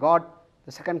conclusion that he got,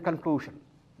 the second conclusion.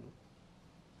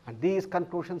 And these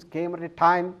conclusions came at a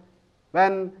time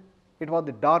when it was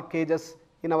the dark ages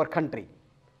in our country.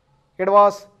 It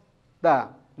was the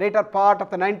later part of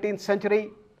the 19th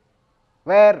century,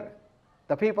 where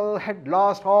the people had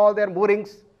lost all their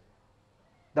moorings,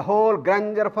 the whole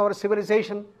grandeur of our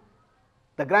civilization,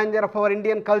 the grandeur of our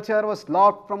Indian culture was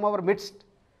lost from our midst,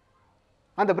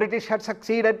 and the British had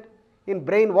succeeded in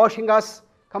brainwashing us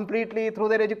completely through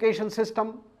their education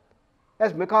system.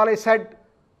 As Macaulay said,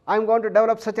 I am going to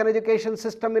develop such an education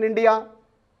system in India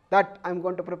that I am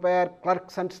going to prepare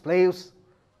clerks and slaves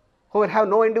who will have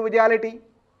no individuality,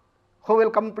 who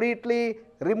will completely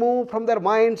remove from their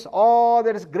minds all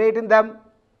that is great in them.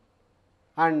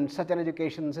 And such an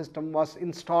education system was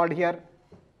installed here.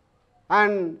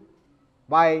 And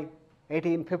by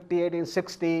 1850,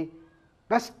 1860,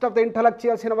 best of the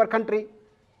intellectuals in our country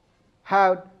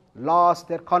have lost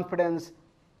their confidence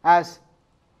as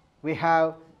we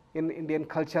have in Indian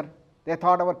culture. They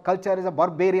thought our culture is a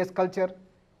barbarous culture.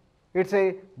 It's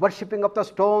a worshipping of the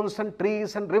stones and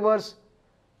trees and rivers,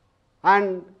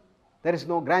 and there is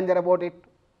no grandeur about it.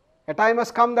 A time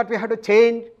has come that we have to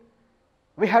change.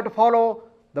 We have to follow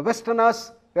the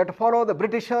Westerners, we have to follow the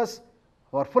Britishers,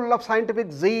 who are full of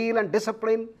scientific zeal and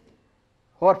discipline,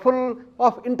 who are full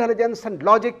of intelligence and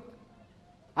logic,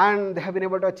 and they have been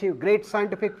able to achieve great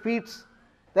scientific feats.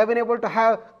 They have been able to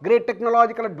have great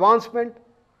technological advancement,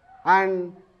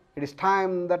 and it is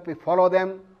time that we follow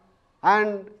them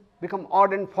and become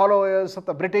ardent followers of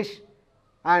the British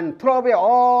and throw away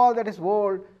all that is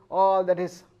old, all that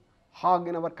is hog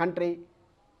in our country.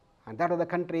 And that was the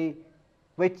country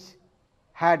which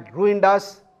had ruined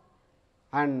us,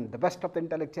 and the best of the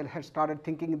intellectuals had started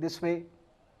thinking in this way.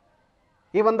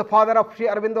 Even the father of Sri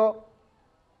Aurobindo,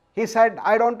 he said,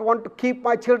 I don't want to keep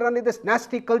my children in this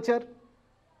nasty culture,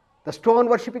 the stone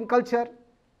worshipping culture,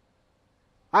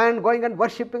 and going and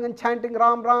worshipping and chanting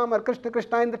Ram Ram or Krishna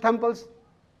Krishna in the temples.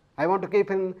 I want to keep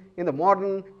him in the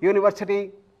modern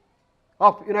University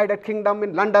of United Kingdom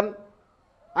in London.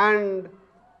 And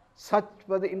such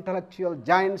were the intellectual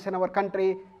giants in our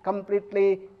country,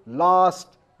 completely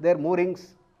lost their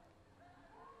moorings.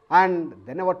 And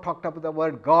they never talked about the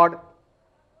word God.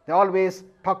 They always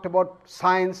talked about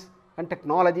science and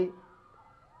technology.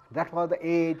 That was the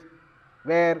age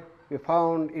where we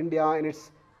found India in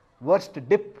its worst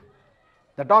dip,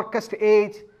 the darkest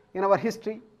age in our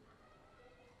history.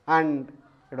 And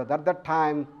it was at that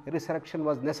time resurrection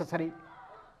was necessary.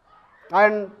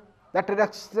 And that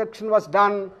resurrection was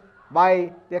done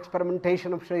by the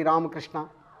experimentation of Sri Ramakrishna.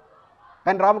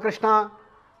 When Ramakrishna,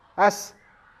 as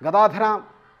Gadadhara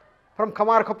from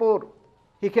Kamarkapur,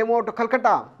 he came over to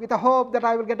Calcutta with a hope that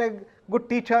I will get a good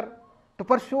teacher to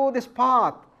pursue this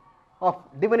path of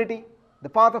divinity, the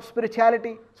path of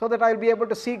spirituality, so that I will be able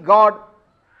to see God.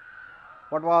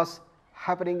 What was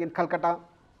happening in Calcutta?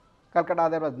 Calcutta,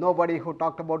 there was nobody who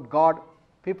talked about God.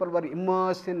 People were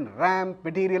immersed in ramp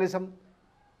materialism.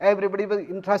 Everybody was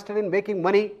interested in making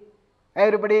money.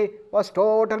 Everybody was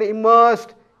totally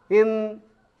immersed in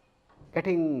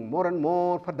getting more and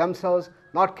more for themselves,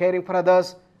 not caring for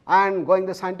others, and going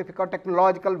the scientific or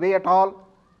technological way at all.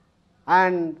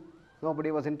 And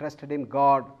nobody was interested in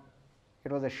God.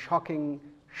 It was a shocking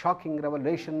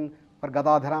revelation for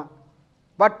Gadadhara.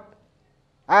 But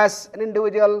as an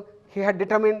individual, he had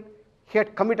determined, he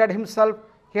had committed himself,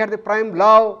 he had the prime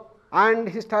love, and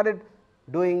he started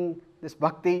doing this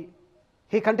bhakti.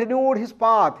 He continued his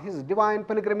path, his divine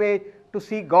pilgrimage to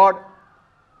see God,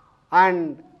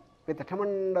 and with a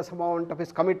tremendous amount of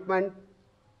his commitment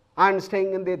and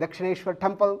staying in the Dakshineshwar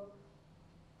temple,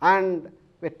 and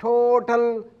with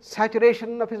total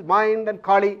saturation of his mind and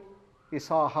Kali, we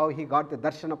saw how he got the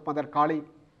darshan of Mother Kali,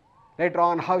 later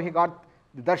on how he got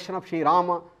the darshan of Sri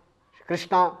Rama, Sri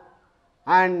Krishna,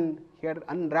 and he had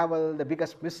unraveled the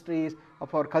biggest mysteries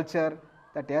of our culture,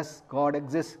 that yes, God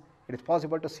exists. It is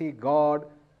possible to see God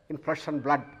in flesh and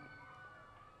blood.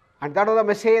 And that was the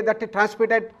message that he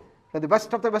transmitted to the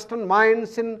best of the Western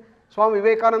minds in Swami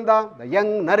Vivekananda, the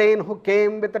young Naren who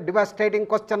came with the devastating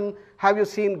question, have you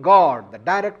seen God? The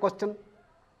direct question.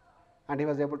 And he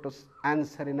was able to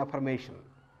answer in affirmation.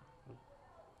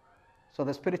 So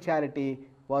the spirituality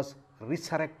was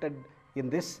resurrected in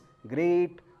this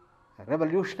great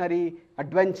revolutionary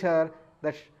adventure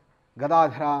that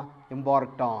Gadadhara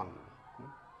embarked on.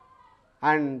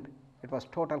 And it was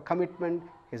total commitment,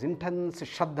 his intense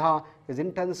Shraddha, his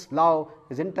intense love,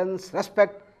 his intense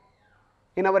respect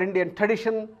in our Indian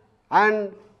tradition,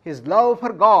 and his love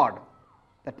for God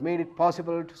that made it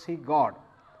possible to see God.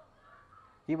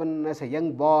 Even as a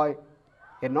young boy,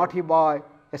 a naughty boy,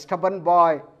 a stubborn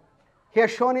boy, he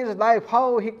has shown in his life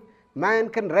how man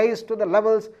can rise to the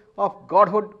levels of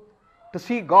Godhood, to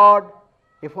see God,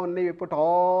 if only we put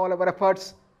all our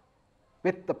efforts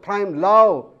with the prime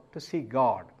love to see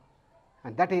God.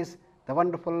 And that is the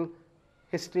wonderful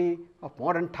history of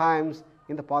modern times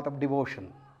in the path of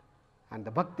devotion. And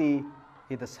the Bhakti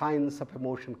is the science of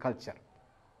emotion culture.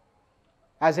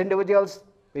 As individuals,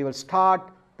 we will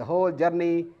start the whole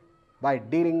journey by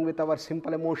dealing with our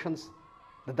simple emotions,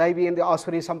 the Daivi and the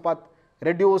Asuri Sampat,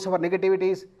 reduce our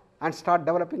negativities and start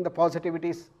developing the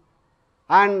positivities,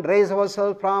 and raise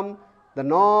ourselves from the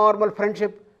normal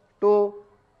friendship to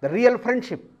the real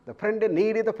friendship. The friend in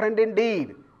need is the friend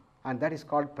indeed, and that is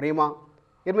called prema,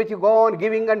 in which you go on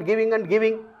giving and giving and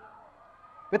giving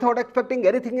without expecting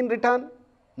anything in return.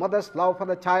 Mother's love for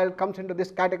the child comes into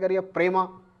this category of prema,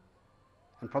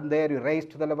 and from there you raise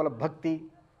to the level of bhakti,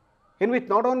 in which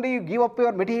not only you give up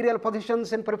your material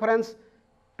possessions in preference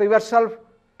to yourself,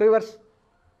 to your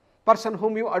person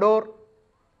whom you adore,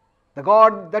 the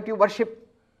God that you worship,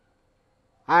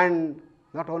 and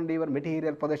not only your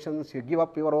material possessions, you give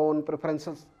up your own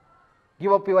preferences,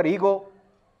 give up your ego,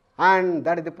 and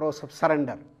that is the process of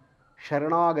surrender,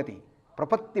 sharanagati,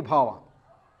 prapatti bhava.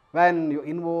 When you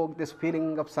invoke this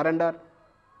feeling of surrender,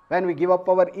 when we give up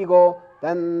our ego,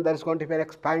 then there is going to be an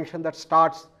expansion that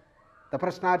starts. The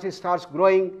personality starts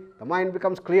growing, the mind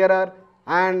becomes clearer,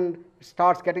 and it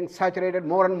starts getting saturated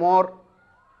more and more.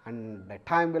 And the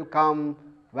time will come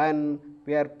when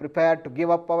we are prepared to give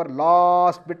up our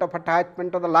last bit of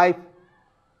attachment to the life,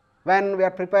 when we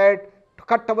are prepared to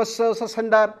cut ourselves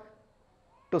asunder,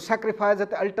 to sacrifice at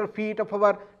the altar feet of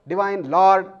our divine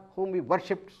Lord whom we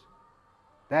worship.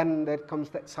 Then there comes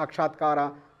the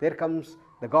sakshatkara, there comes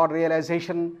the God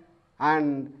realization,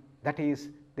 and that is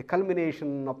the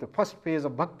culmination of the first phase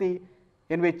of bhakti,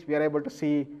 in which we are able to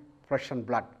see flesh and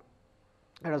blood.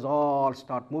 Let us all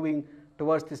start moving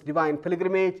towards this divine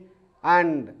pilgrimage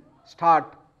and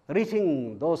start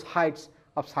reaching those heights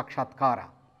of sakshatkara.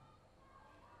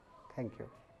 Thank you.